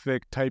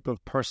specific type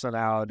of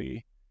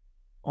personality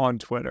on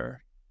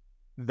Twitter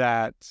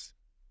that,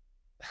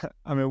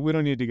 I mean, we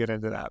don't need to get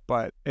into that,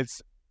 but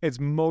it's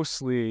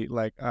mostly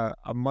like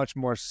a much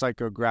more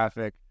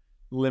psychographic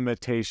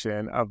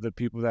limitation of the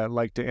people that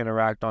like to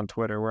interact on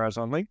Twitter. Whereas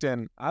on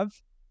LinkedIn,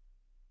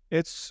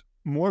 it's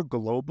more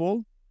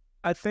global,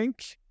 I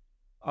think,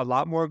 a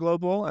lot more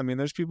global. I mean,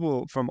 there's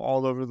people from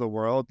all over the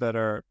world that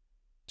are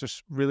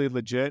just really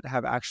legit,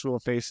 have actual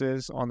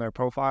faces on their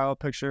profile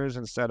pictures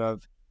instead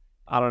of,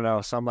 I don't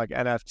know, some like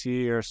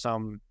NFT or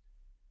some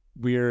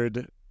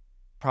weird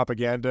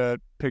propaganda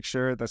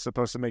picture that's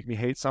supposed to make me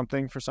hate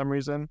something for some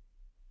reason.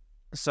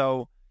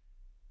 So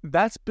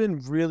that's been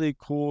really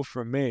cool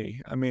for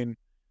me. I mean,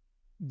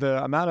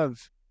 the amount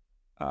of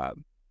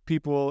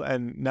people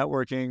and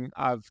networking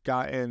I've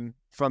gotten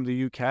from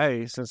the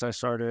UK since I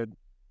started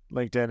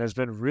LinkedIn has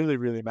been really,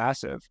 really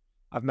massive.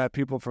 I've met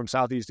people from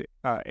Southeast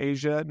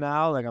Asia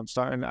now. Like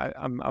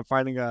I'm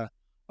finding a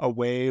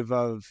wave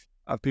of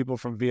people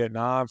from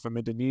Vietnam, from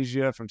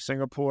Indonesia, from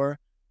Singapore.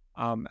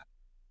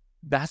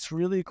 That's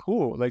really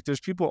cool. Like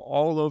there's people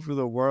all over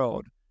the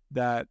world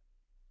that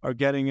are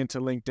getting into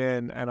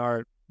LinkedIn and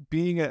are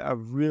being a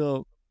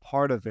real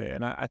part of it.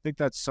 And I think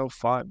that's so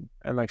fun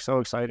and like so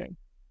exciting.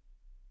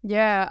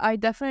 Yeah, I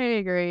definitely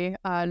agree.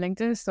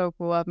 LinkedIn is so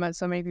cool. I've met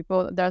so many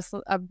people. There's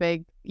a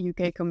big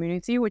UK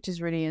community, which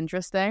is really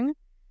interesting.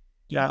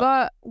 Yeah.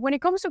 But when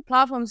it comes to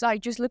platforms, I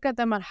just look at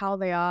them and how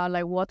they are,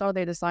 like what are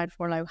they designed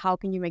for? Like how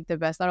can you make the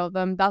best out of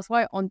them? That's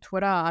why on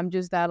Twitter, I'm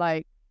just there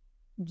like,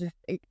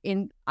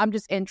 I'm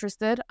just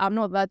interested. I'm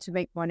not there to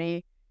make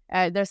money.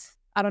 I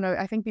don't know,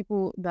 I think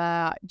people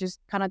that just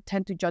kind of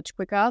tend to judge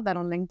quicker than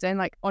on LinkedIn.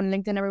 Like on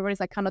LinkedIn,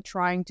 everybody's like kind of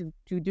trying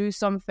to do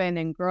something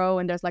and grow.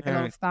 And there's like a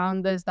lot of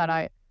founders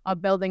that are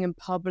building in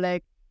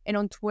public. And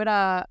on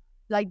Twitter,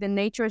 like the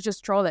nature is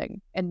just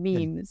trolling and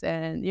memes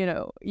and,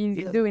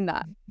 doing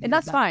that. And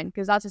that's fine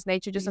because that's just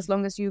nature, just as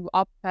long as you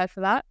are prepared for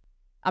that.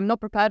 I'm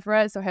not prepared for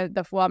it. So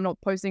therefore, I'm not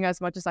posting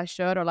as much as I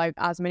should or like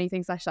as many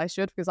things as I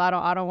should because I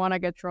don't want to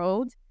get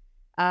trolled.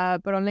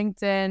 But on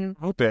LinkedIn,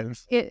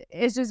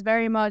 it's just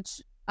very much,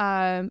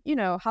 how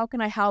can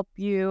I help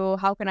you?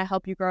 How can I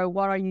help you grow?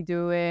 What are you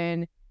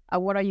doing?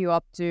 What are you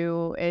up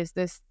to? Is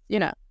this,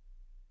 Yeah.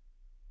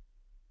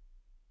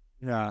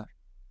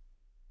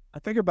 I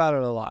think about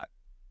it a lot.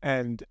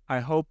 And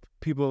I hope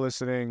people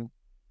listening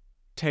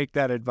take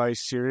that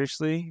advice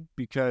seriously,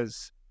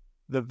 because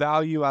the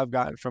value I've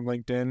gotten from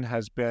LinkedIn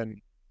has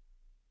been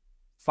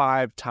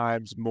 5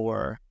 times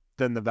more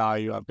than the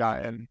value I've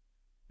gotten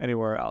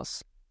anywhere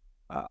else.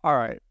 All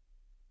right,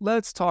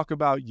 let's talk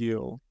about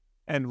you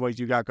and what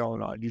you got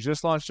going on. You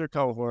just launched your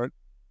cohort.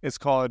 It's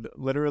called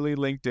literally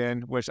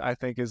LinkedIn, which I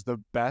think is the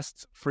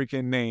best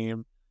freaking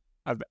name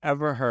I've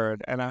ever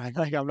heard. And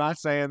I'm not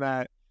saying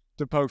that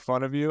to poke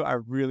fun of you. I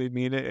really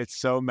mean it. It's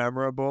so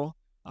memorable.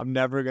 I'm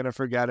never gonna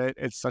forget it.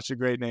 It's such a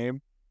great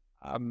name.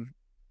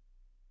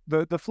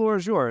 The floor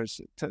is yours.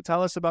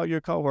 Tell us about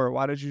your cohort.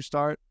 Why did you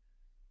start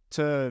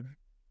to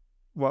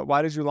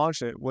why did you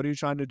launch it? What are you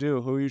trying to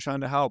do? Who are you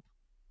trying to help?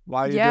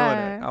 Why are you doing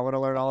it? I want to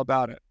learn all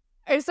about it.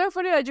 It's so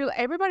funny that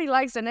everybody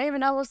likes the name,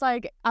 and I was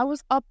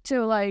up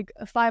to like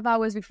 5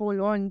 hours before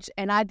launch,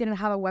 and I didn't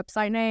have a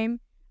website name.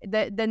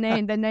 The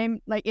name,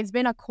 like, it's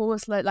been a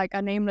course, like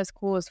a nameless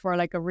course for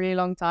like a really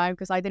long time,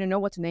 because I didn't know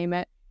what to name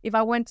it. If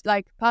I went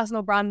like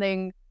personal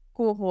branding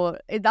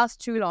cohort, that's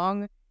too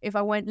long. If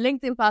I went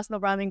LinkedIn personal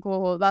branding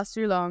cohort, that's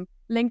too long.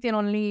 LinkedIn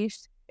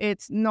Unleashed,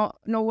 it's not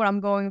what I'm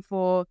going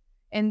for.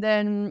 And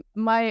then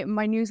my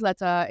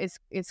newsletter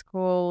is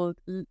called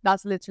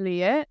That's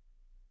Literally It.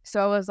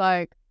 So I was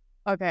like,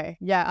 okay,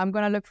 yeah, I'm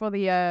gonna look for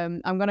the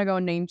I'm gonna go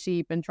on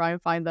Namecheap and try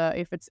and find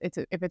if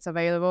it's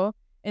available.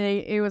 And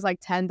it was like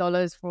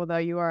 $10 for the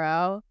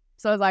URL.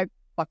 So I was like,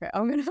 fuck it,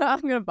 I'm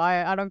gonna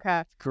buy it. I don't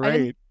care.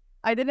 Great.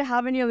 I didn't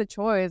have any other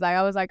choice. Like,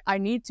 I was like, I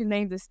need to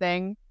name this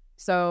thing.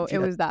 So it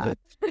was that.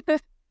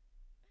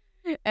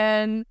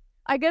 And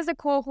I guess the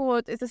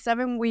cohort is a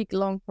 7-week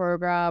long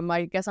program.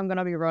 I guess I'm going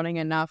to be running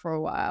it now for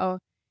a while.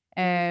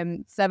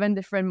 7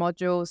 different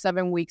modules,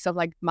 7 weeks of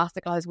like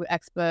masterclass with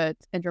expert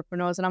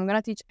entrepreneurs. And I'm going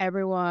to teach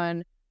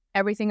everyone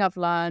everything I've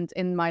learned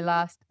in my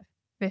last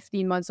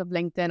 15 months of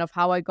LinkedIn, of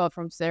how I got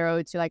from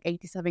 0 to like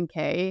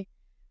 87K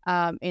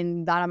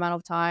in that amount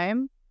of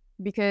time.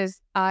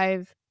 Because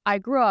I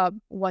grew up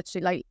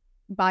watching, like,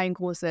 buying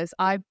courses.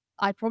 I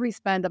probably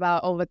spent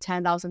about over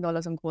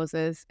 $10,000 on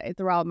courses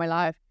throughout my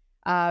life.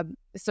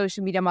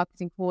 Social media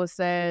marketing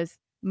courses,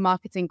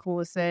 marketing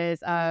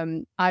courses.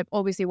 I've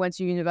obviously went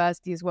to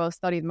university as well,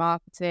 studied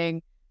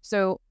marketing.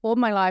 So all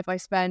my life I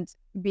spent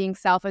being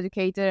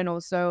self-educated and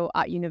also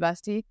at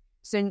university.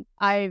 So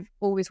I've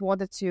always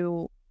wanted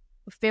to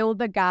fill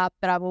the gap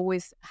that I've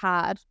always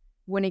had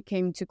when it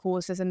came to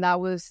courses, and that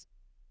was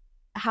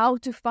how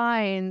to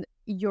find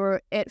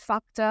your it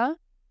factor.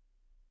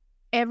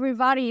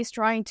 Everybody is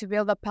trying to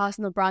build a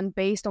personal brand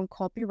based on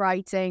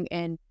copywriting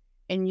and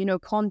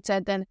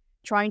content, and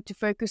trying to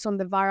focus on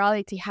the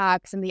virality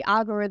hacks and the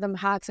algorithm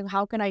hacks and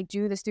how can I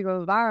do this to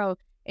go viral.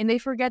 And they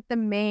forget the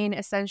main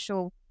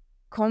essential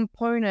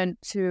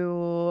component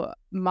to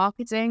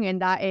marketing,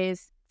 and that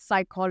is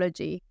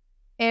psychology.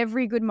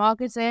 Every good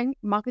marketer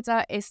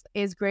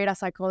is great at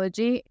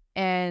psychology,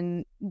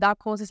 and that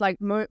course is like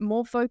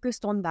more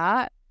focused on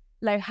that,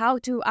 like how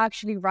to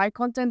actually write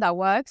content that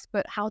works,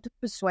 but how to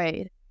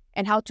persuade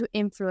and how to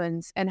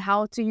influence and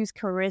how to use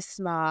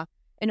charisma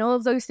and all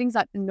of those things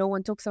that no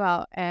one talks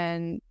about,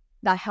 and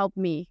that helped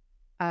me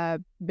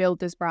build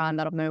this brand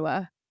out of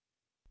nowhere.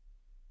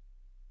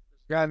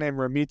 A guy named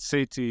Ramit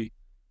Sethi,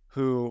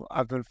 who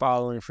I've been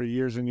following for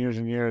years and years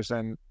and years,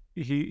 and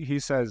he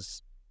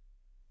says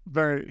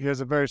he has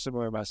a very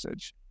similar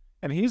message.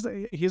 And he's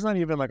not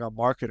even like a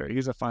marketer;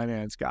 he's a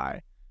finance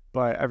guy.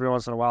 But every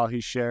once in a while, he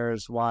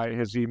shares why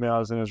his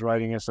emails and his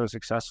writing is so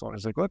successful. And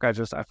he's like, "Look, I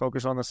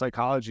focus on the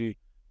psychology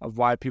of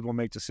why people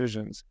make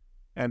decisions,"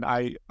 and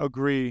I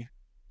agree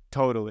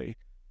totally.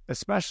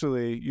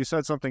 Especially, you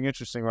said something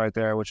interesting right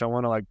there, which I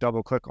want to like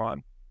double click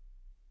on.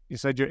 You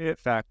said your it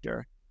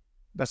factor.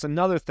 That's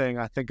another thing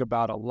I think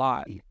about a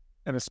lot.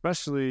 And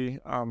especially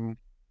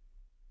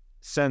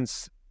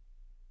since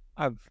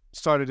I've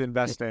started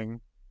investing,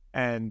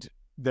 and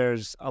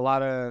there's a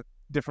lot of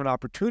different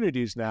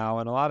opportunities now,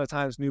 and a lot of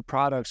times new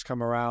products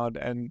come around,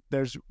 and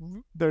there's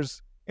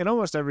in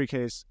almost every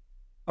case,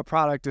 a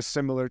product is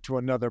similar to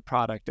another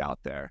product out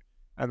there,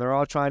 and they're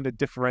all trying to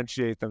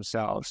differentiate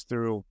themselves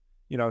through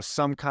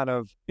some kind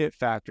of it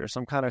factor,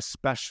 some kind of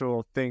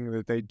special thing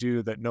that they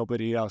do that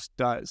nobody else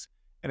does.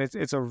 And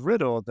it's a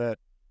riddle that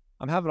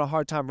I'm having a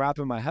hard time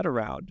wrapping my head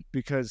around,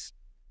 because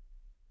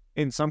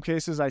in some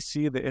cases I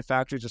see the it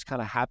factor just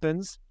kind of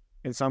happens.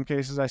 In some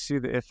cases I see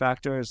the it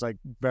factor is like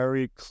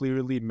very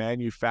clearly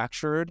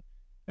manufactured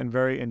and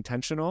very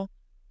intentional.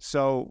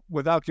 So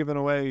without giving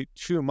away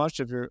too much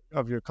of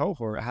your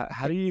cohort,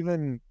 how do you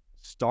even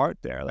start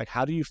there? Like,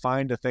 how do you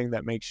find a thing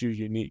that makes you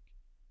unique?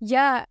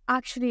 Yeah,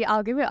 actually,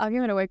 I'll give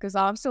it away, because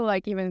I'm still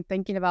like even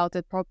thinking about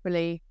it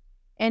properly.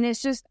 And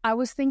it's just, I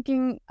was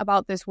thinking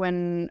about this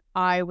when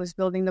I was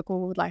building the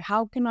cohort, like,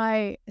 how can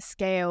I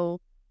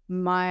scale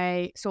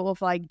my sort of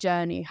like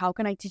journey? How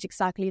can I teach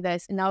exactly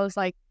this? And I was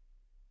like,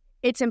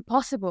 it's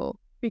impossible,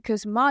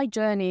 because my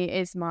journey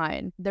is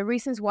mine. The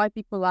reasons why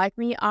people like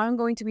me aren't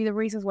going to be the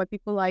reasons why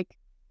people like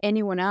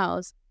anyone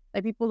else.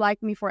 Like, people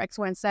like me for X,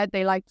 Y, and Z.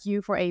 They like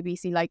you for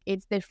ABC. Like,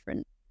 it's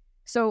different.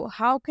 So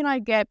how can I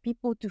get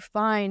people to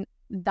find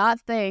that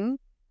thing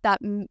that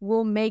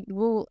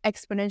will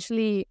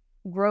exponentially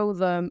grow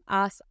them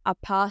as a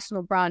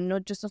personal brand,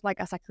 not just as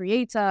a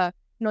creator,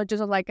 not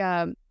just as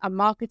a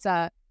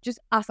marketer, just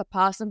as a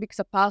person, because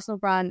a personal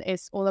brand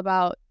is all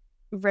about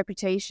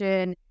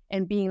reputation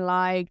and being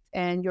liked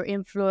and your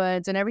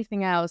influence and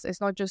everything else.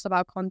 It's not just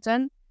about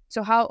content.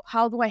 So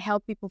how do I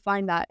help people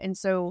find that? And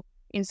so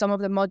in some of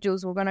the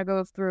modules, we're going to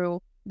go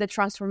through the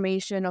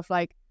transformation of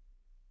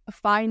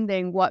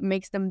finding what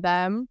makes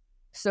them.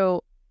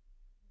 So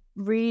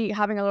really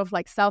having a lot of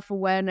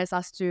self-awareness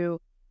as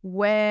to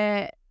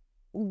what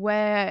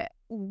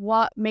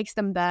makes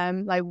them,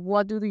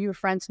 what do your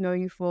friends know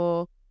you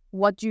for,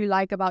 what do you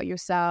like about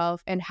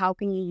yourself, and how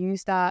can you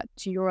use that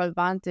to your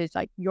advantage,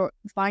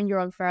 find your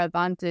unfair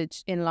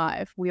advantage in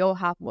life. We all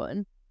have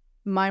one.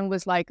 Mine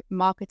was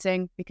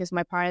marketing, because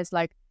my parents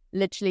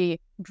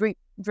literally drip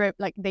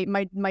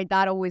my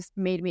dad always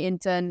made me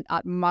intern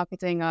at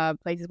marketing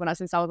places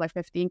since I was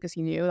 15, because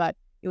he knew that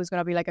it was going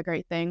to be a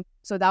great thing.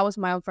 So that was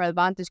my unfair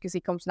advantage, because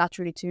it comes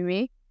naturally to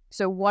me.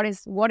 So what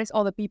is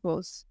other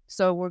people's?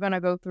 So we're going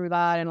to go through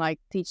that and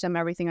teach them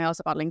everything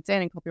else about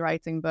LinkedIn and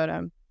copywriting. But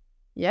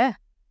yeah.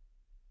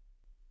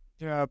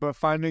 Yeah, but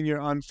finding your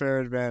unfair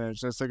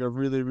advantage, that's a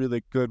really,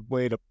 really good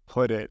way to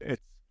put it.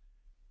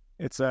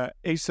 It's a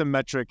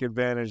asymmetric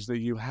advantage that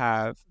you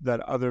have that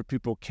other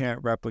people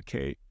can't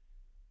replicate.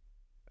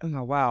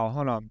 Oh, wow,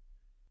 hold on.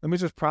 Let me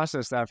just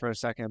process that for a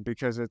second,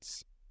 because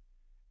it's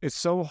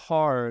so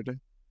hard.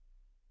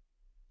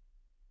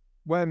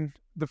 When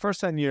the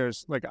first 10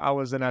 years, I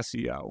was an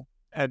SEO,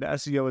 and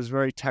SEO is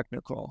very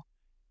technical,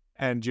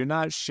 and you're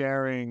not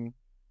sharing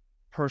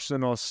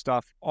personal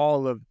stuff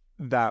all of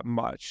that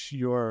much.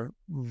 You're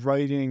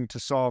writing to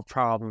solve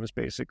problems,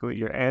 basically.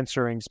 You're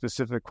answering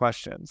specific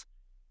questions.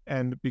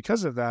 And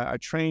because of that, I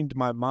trained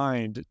my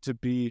mind to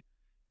be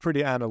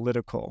pretty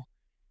analytical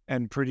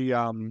and pretty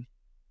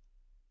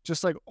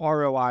just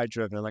ROI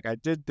driven. I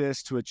did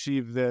this to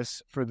achieve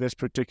this for this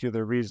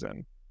particular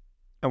reason.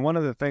 And one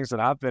of the things that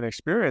I've been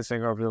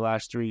experiencing over the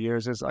last 3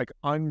 years is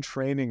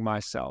untraining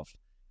myself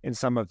in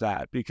some of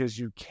that, because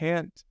you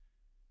can't,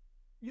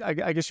 I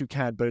guess you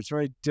can, but it's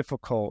very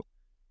difficult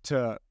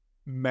to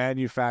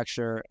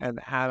manufacture and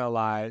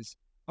analyze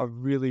a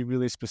really,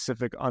 really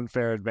specific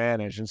unfair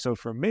advantage. And so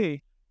for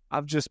me,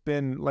 I've just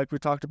been, like we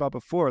talked about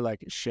before,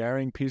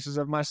 sharing pieces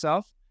of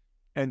myself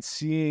and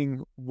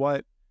seeing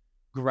what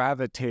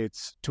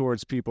gravitates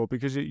towards people.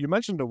 Because you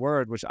mentioned a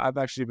word which I've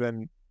actually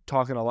been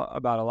talking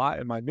about a lot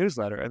in my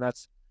newsletter, and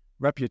that's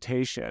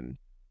reputation.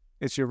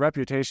 It's your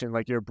reputation.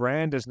 Your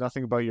brand is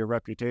nothing but your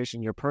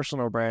reputation. Your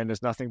personal brand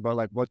is nothing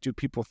but what do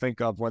people think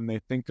of when they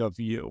think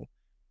of you.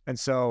 And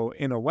so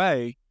in a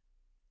way,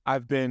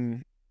 I've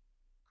been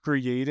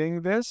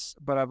creating this,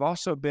 but I've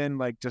also been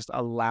just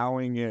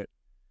allowing it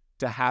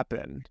to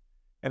happen.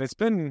 And it's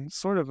been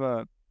sort of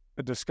a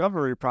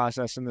discovery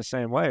process in the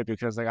same way,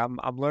 because I'm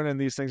learning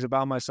these things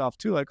about myself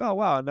too. Oh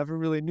wow, I never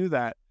really knew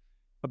that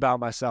about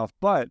myself.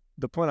 But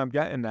the point I'm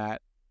getting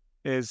at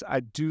is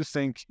I do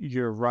think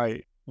you're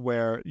right,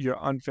 where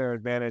your unfair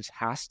advantage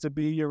has to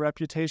be your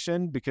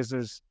reputation, because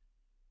it's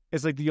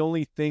the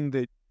only thing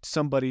that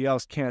somebody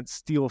else can't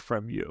steal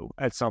from you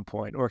at some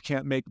point, or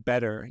can't make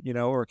better,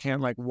 or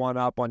can't one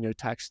up on your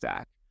tech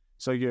stack.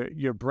 So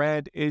your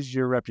brand is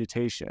your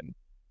reputation.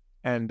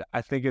 And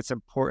I think it's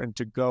important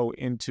to go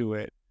into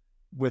it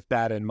with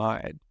that in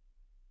mind.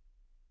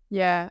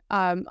 Yeah,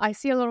 I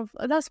see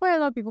that's why a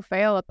lot of people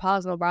fail at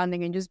personal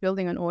branding and just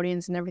building an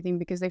audience and everything,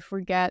 because they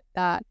forget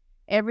that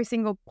every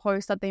single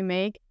post that they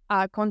make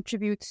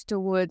contributes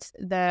towards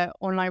their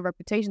online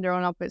reputation, their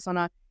online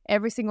persona.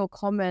 Every single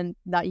comment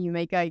that you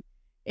make,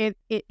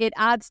 it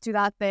adds to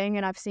that thing.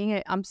 And I'm seeing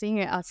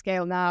it at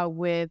scale now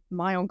with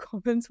my own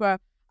comments, where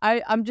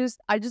I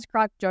just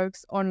crack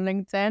jokes on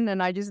LinkedIn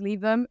and I just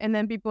leave them, and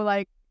then people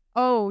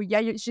oh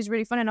yeah, she's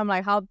really funny, and I'm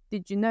like, how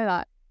did you know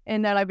that?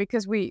 And they're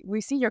because we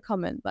see your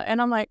comment,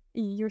 and I'm like,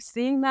 you're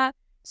seeing that?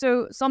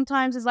 So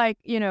sometimes it's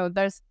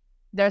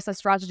there's a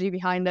strategy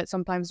behind it,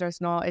 sometimes there's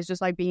not. It's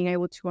just being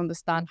able to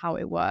understand how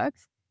it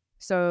works.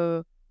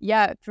 So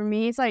yeah, for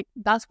me, it's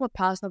that's what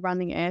personal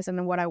branding is, and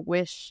then what I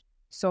wish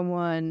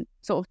someone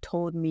sort of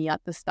told me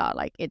at the start.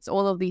 It's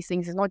all of these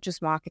things. It's not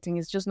just marketing.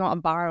 It's just not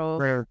a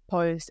viral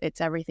post.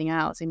 It's everything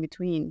else in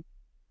between.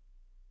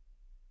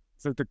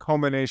 It's the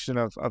culmination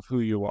of who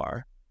you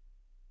are.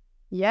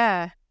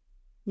 Yeah.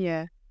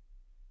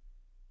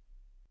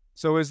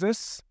 So is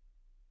this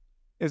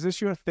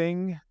your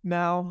thing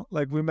now?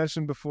 We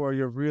mentioned before,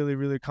 you're really,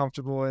 really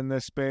comfortable in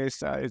this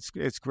space.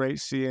 It's great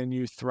seeing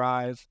you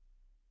thrive.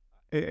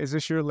 Is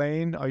this your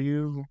lane?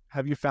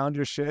 Have you found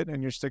your shit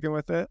and you're sticking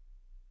with it?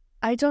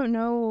 I don't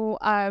know.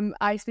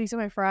 I speak to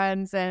my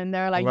friends and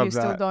they're like,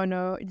 still don't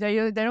know.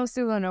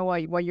 Still don't know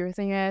what your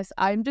thing is.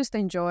 I'm just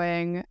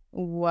enjoying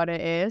what it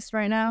is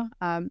right now.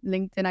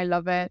 LinkedIn, I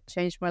love it.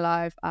 Changed my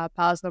life.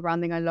 Personal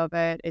branding, I love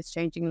it. It's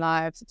changing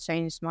lives. It's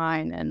changed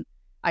mine. And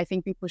I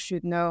think people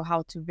should know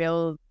how to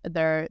build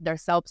their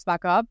selves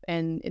back up.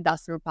 And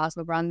that's through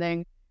personal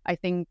branding. I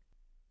think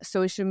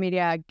social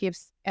media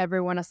gives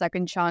everyone a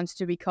second chance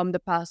to become the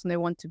person they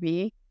want to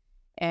be.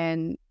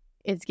 and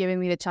it's giving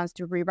me the chance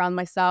to rebrand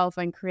myself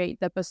and create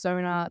the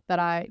persona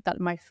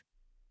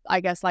I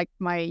guess like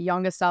my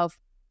younger self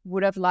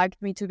would have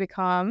liked me to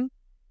become.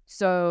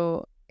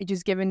 So it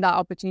just giving that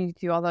opportunity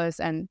to others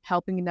and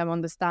helping them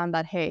understand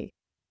that, hey,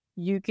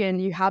 you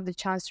have the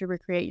chance to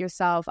recreate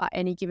yourself at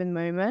any given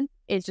moment.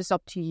 It's just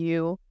up to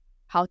you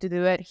how to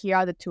do it. Here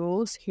are the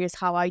tools. Here's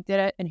how I did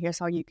it, and here's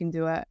how you can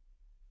do it.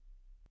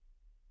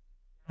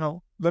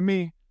 Now, let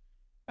me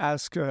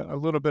ask a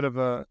little bit of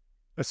a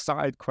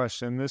side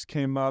question. This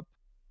came up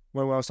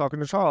when I was talking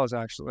to Charles,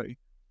 actually,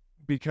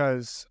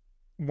 because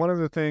one of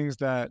the things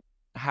that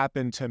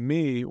happened to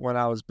me when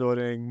I was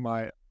building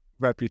my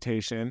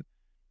reputation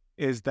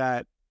is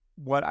that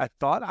what I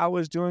thought I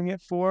was doing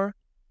it for,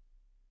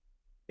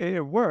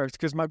 it worked,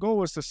 because my goal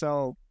was to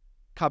sell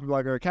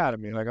Copyblogger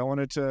Academy. Like, I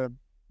wanted to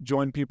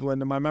join people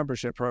into my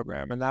membership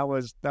program, and that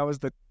was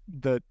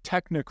the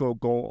technical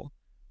goal.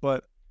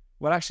 But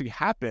what actually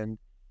happened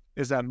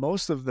is that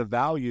most of the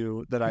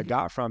value that I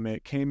got from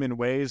it came in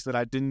ways that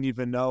I didn't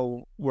even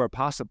know were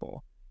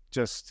possible.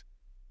 Just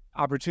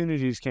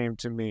opportunities came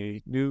to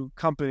me, new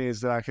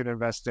companies that I could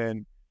invest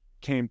in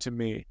came to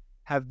me.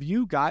 Have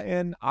you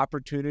gotten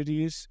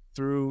opportunities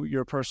through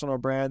your personal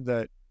brand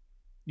that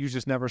you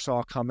just never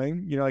saw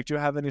coming? You know, like, do you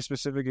have any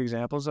specific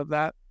examples of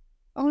that?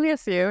 Only a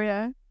few,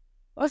 yeah.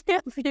 Only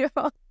a few.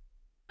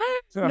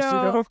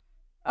 No.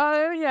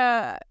 Oh,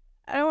 yeah.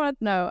 I don't want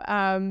to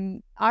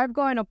know. I've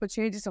gotten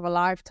opportunities of a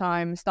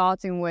lifetime,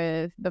 starting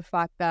with the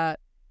fact that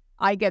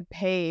I get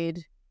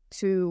paid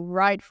to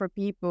write for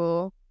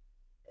people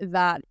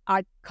that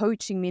are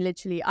coaching me.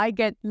 Literally, I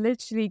get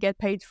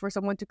paid for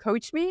someone to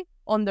coach me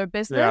on their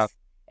business,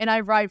 and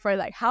I write for it.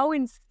 Like, how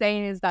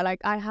insane is that?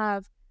 Like,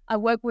 I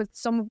work with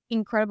some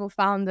incredible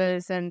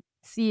founders and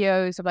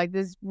CEOs of like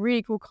these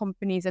really cool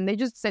companies, and they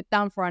just sit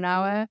down for an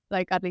hour,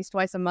 like at least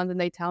twice a month, and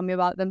they tell me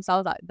about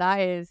themselves. That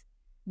is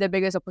the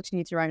biggest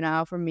opportunity right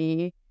now for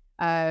me.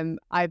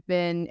 I've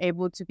been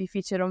able to be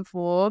featured on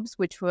Forbes,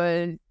 which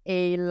was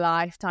a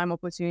lifetime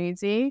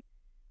opportunity.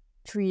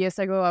 3 years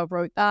ago, I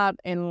wrote that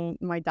in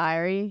my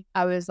diary.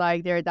 I was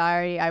like, "Dear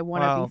diary, I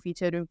want to be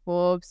featured in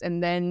Forbes,"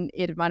 and then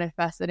it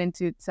manifested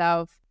into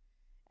itself.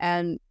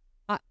 And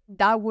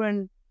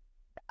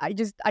I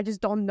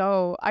just don't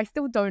know. I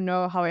still don't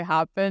know how it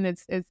happened.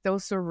 It's still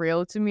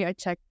surreal to me. I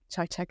check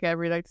it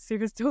every day to see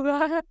if it's still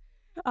there.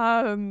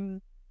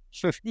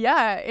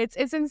 Yeah,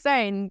 it's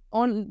insane.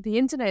 On the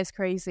internet is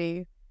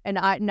crazy. And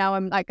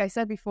I'm like I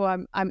said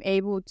before, I'm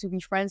able to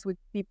be friends with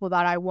people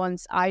that I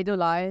once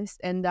idolized,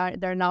 and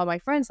they're now my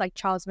friends. Like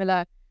Charles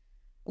Miller,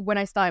 when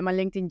I started my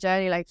LinkedIn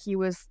journey, like he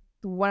was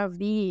one of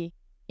the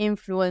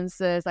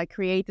influencers, like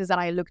creators that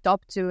I looked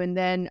up to, and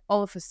then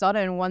all of a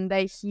sudden one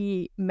day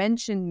he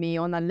mentioned me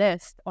on a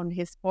list on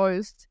his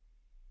post,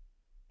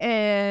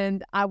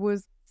 and I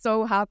was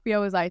so happy. I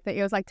was like,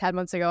 it was like 10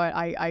 months ago.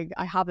 I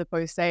have the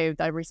post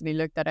saved. I recently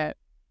looked at it,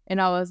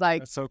 and I was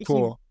like, that's so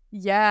cool.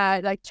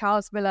 Yeah, like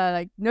Charles Miller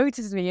like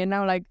noticed me, and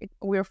now like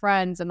we're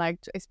friends, and like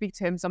I speak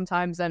to him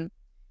sometimes, and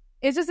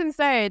it's just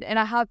insane. And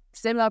I have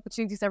similar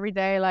opportunities every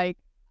day. Like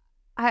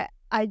I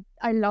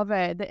love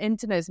it. The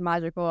internet is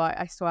magical.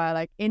 I swear.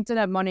 Like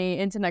internet money,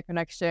 internet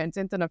connections,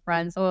 internet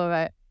friends, all of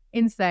it,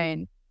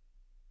 insane.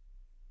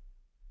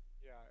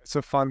 Yeah, it's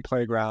a fun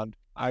playground.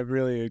 I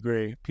really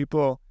agree.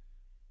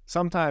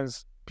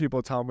 Sometimes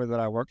people tell me that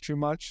I work too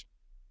much.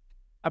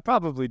 I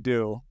probably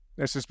do.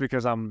 It's just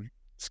because I'm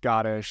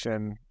Scottish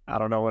and I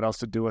don't know what else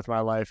to do with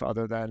my life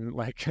other than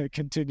like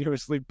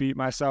continuously beat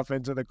myself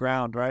into the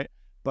ground, right?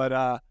 But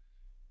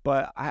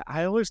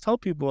I always tell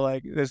people,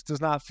 like, this does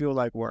not feel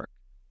like work.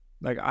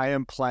 Like, I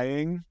am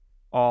playing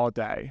all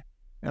day,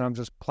 and I'm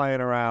just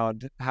playing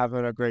around,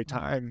 having a great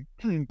time,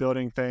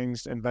 building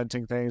things,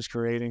 inventing things,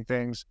 creating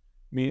things,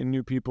 meeting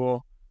new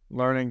people,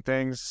 learning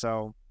things.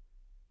 So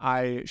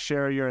I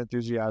share your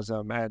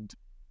enthusiasm and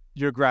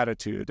your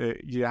gratitude.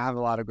 You have a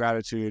lot of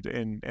gratitude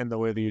in the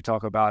way that you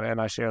talk about it, and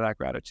I share that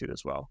gratitude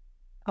as well.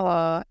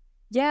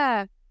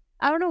 Yeah.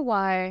 I don't know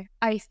why.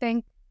 I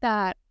think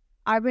that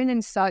I've been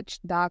in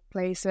such dark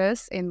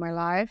places in my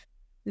life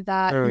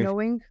that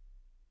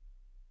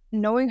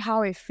knowing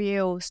how it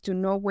feels to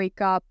not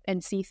wake up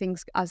and see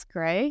things as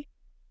gray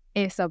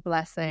is a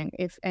blessing.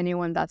 If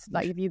anyone that's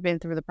like, if you've been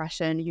through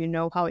depression, you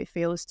know how it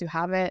feels to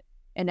have it,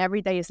 and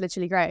every day is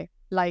literally gray.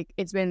 Like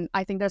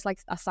I think there's like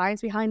a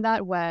science behind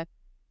that where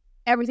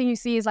everything you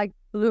see is like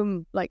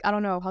bloom. Like, I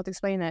don't know how to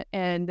explain it.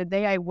 And the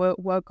day I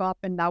woke up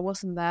and that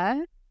wasn't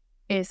there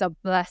is a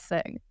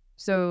blessing.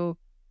 So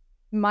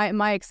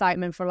my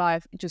excitement for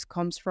life just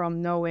comes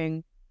from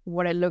knowing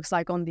what it looks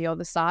like on the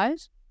other side.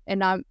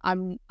 And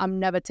I'm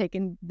never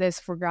taking this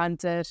for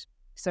granted.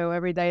 So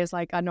every day is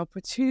like an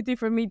opportunity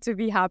for me to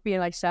be happy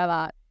and like share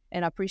that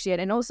and appreciate.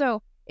 And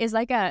also it's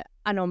like an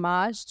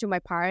homage to my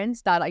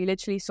parents that like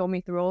literally saw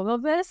me through all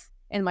of this,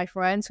 and my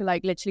friends who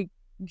like literally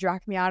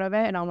dragged me out of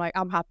it. And I'm like,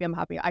 I'm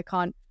happy. I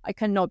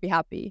cannot be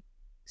happy.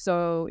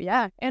 So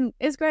yeah, and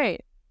it's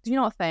great. Do you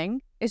not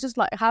think? It's just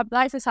like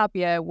life is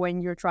happier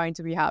when you're trying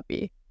to be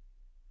happy.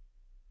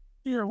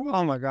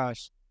 Oh my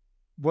gosh.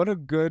 what a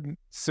good,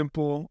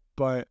 simple,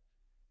 but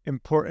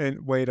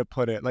important way to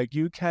put it. Like,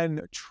 you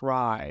can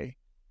try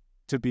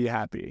to be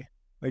happy.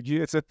 Like,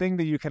 it's a thing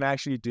that you can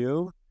actually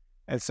do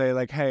and say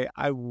like, hey,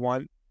 I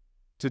want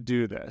to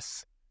do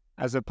this,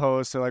 as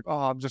opposed to like,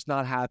 oh, I'm just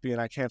not happy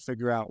and I can't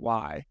figure out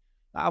why.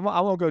 I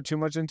won't go too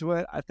much into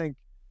it. I think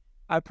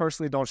I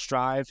personally don't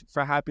strive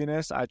for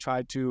happiness. I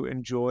try to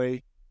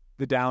enjoy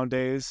the down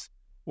days,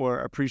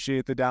 or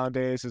appreciate the down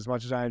days as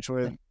much as I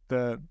enjoy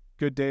the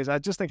good days. I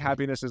just think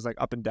happiness is like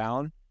up and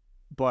down,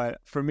 but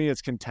for me,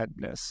 it's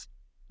contentness.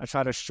 I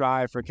try to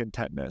strive for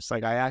contentness.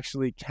 Like, I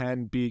actually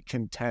can be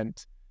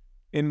content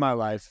in my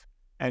life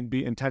and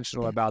be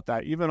intentional about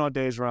that, even on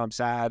days where I'm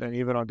sad and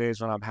even on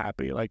days when I'm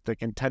happy. Like, the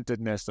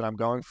contentedness that I'm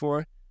going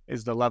for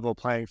is the level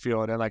playing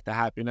field, and like the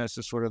happiness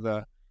is sort of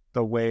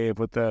the wave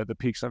with the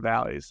peaks and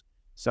valleys.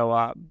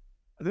 So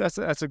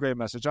that's a great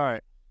message. All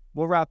right,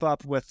 we'll wrap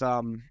up with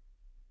our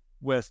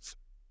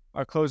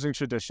closing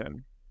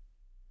tradition.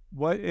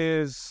 What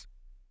is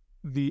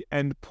the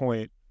end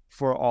point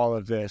for all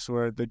of this,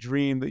 or the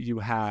dream that you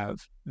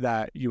have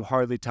that you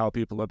hardly tell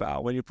people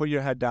about? When you put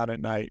your head down at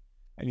night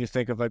and you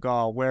think of like,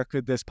 oh, where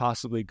could this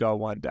possibly go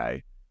one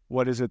day?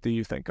 What is it that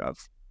you think of?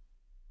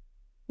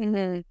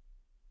 Mm-hmm.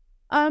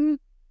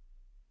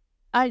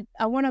 I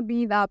want to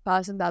be that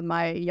person that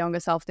my younger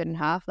self didn't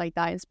have, like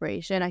that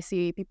inspiration. I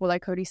see people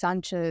like Cody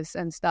Sanchez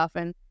and stuff,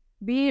 and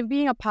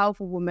being a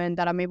powerful woman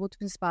that I'm able to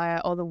inspire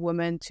other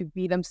women to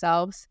be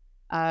themselves.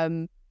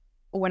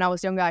 When I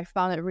was younger, I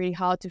found it really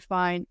hard to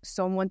find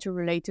someone to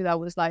relate to that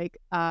was like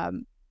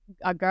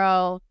a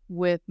girl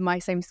with my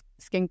same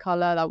skin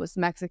color, that was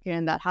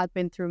Mexican, that had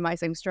been through my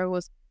same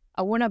struggles.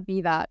 I want to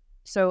be that.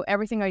 So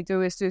everything I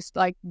do is just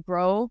like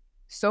grow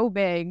so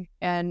big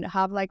and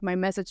have like my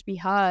message be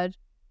heard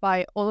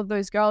by all of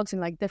those girls in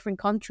like different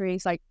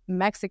countries, like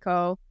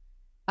Mexico,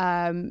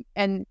 and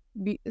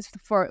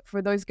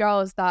for those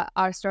girls that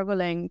are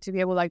struggling to be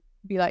able like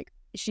be like,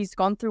 she's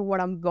gone through what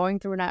I'm going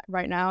through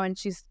right now, and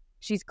she's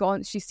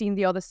seen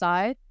the other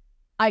side.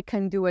 I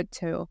can do it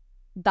too.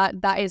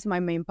 That is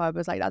my main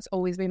purpose. Like, that's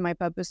always been my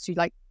purpose, to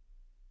like,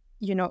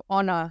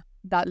 honor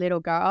that little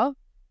girl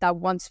that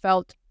once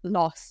felt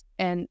lost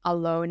and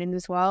alone in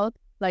this world.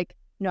 Like,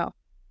 no,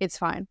 it's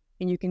fine,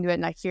 and you can do it.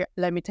 Like, here,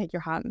 let me take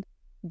your hand.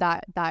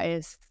 That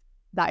is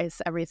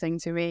everything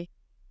to me.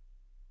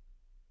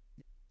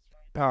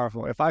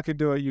 Powerful. If I could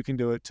do it, you can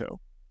do it too.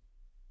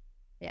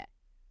 Yeah.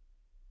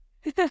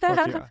 Fuck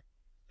yeah.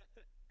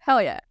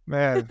 Hell yeah.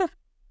 Man,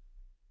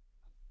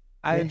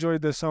 I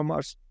enjoyed this so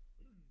much.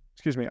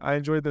 Excuse me. I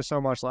enjoyed this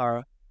so much,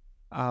 Lara.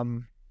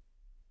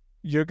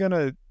 You're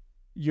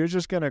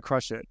just gonna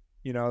crush it.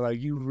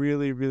 Like, you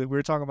really, really, we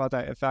were talking about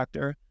that it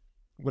factor,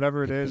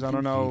 whatever it is. I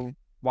don't know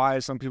why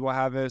some people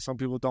have it, some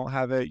people don't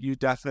have it. You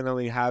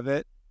definitely have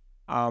it.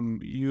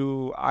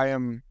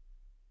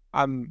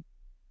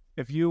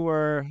 If you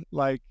were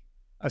like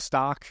a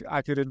stock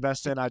I could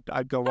invest in,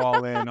 I'd go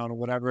all in on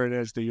whatever it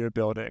is that you're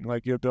building.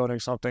 Like, you're building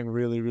something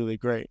really, really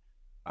great.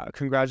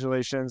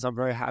 Congratulations. I'm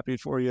very happy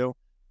for you.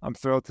 I'm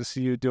thrilled to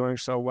see you doing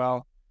so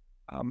well.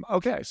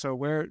 Okay, so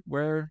where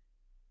do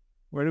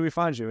we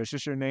find you? It's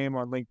just your name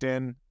on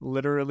LinkedIn,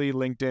 literally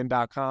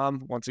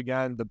linkedin.com. Once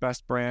again, the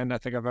best brand I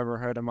think I've ever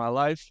heard in my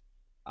life.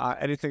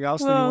 Anything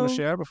else that you want to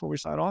share before we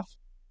sign off?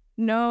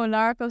 No,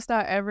 Lara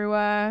Acosta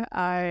everywhere.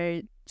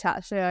 I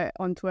chat shit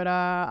on Twitter.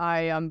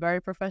 I am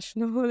very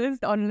professional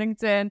on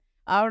LinkedIn.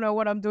 I don't know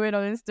what I'm doing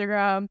on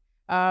Instagram.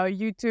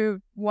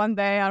 YouTube one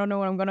day, I don't know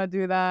when I'm gonna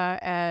do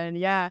that. And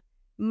yeah,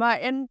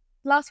 and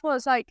last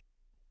was like,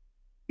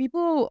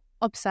 people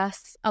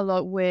obsess a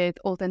lot with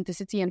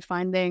authenticity and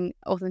finding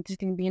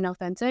authenticity and being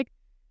authentic.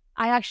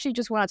 I actually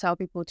just want to tell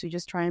people to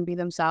just try and be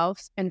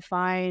themselves and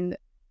find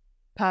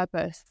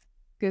purpose,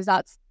 because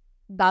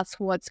that's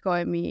what's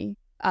got me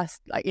as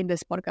like in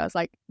this podcast,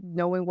 like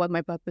knowing what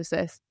my purpose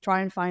is.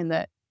 Try and find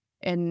it.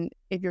 And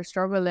if you're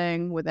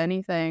struggling with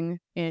anything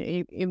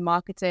in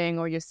marketing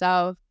or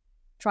yourself,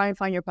 try and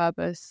find your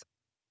purpose.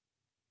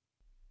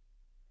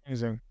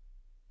 Amazing.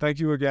 Thank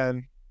you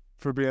again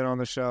for being on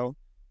the show.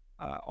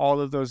 All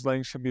of those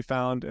links can be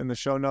found in the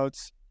show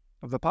notes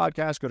of the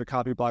podcast. Go to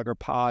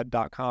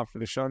copybloggerpod.com for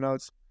the show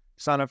notes.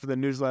 Sign up for the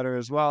newsletter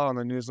as well. On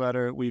the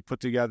newsletter, we put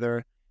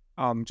together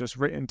just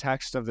written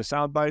text of the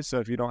sound bites. So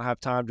if you don't have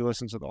time to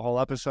listen to the whole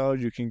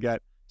episode, you can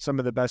get some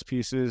of the best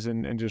pieces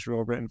in just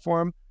real written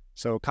form.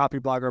 So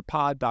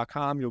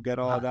copybloggerpod.com, you'll get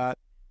all of that.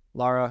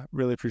 Lara,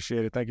 really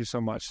appreciate it. Thank you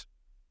so much.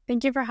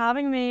 Thank you for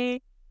having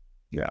me.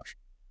 Yeah.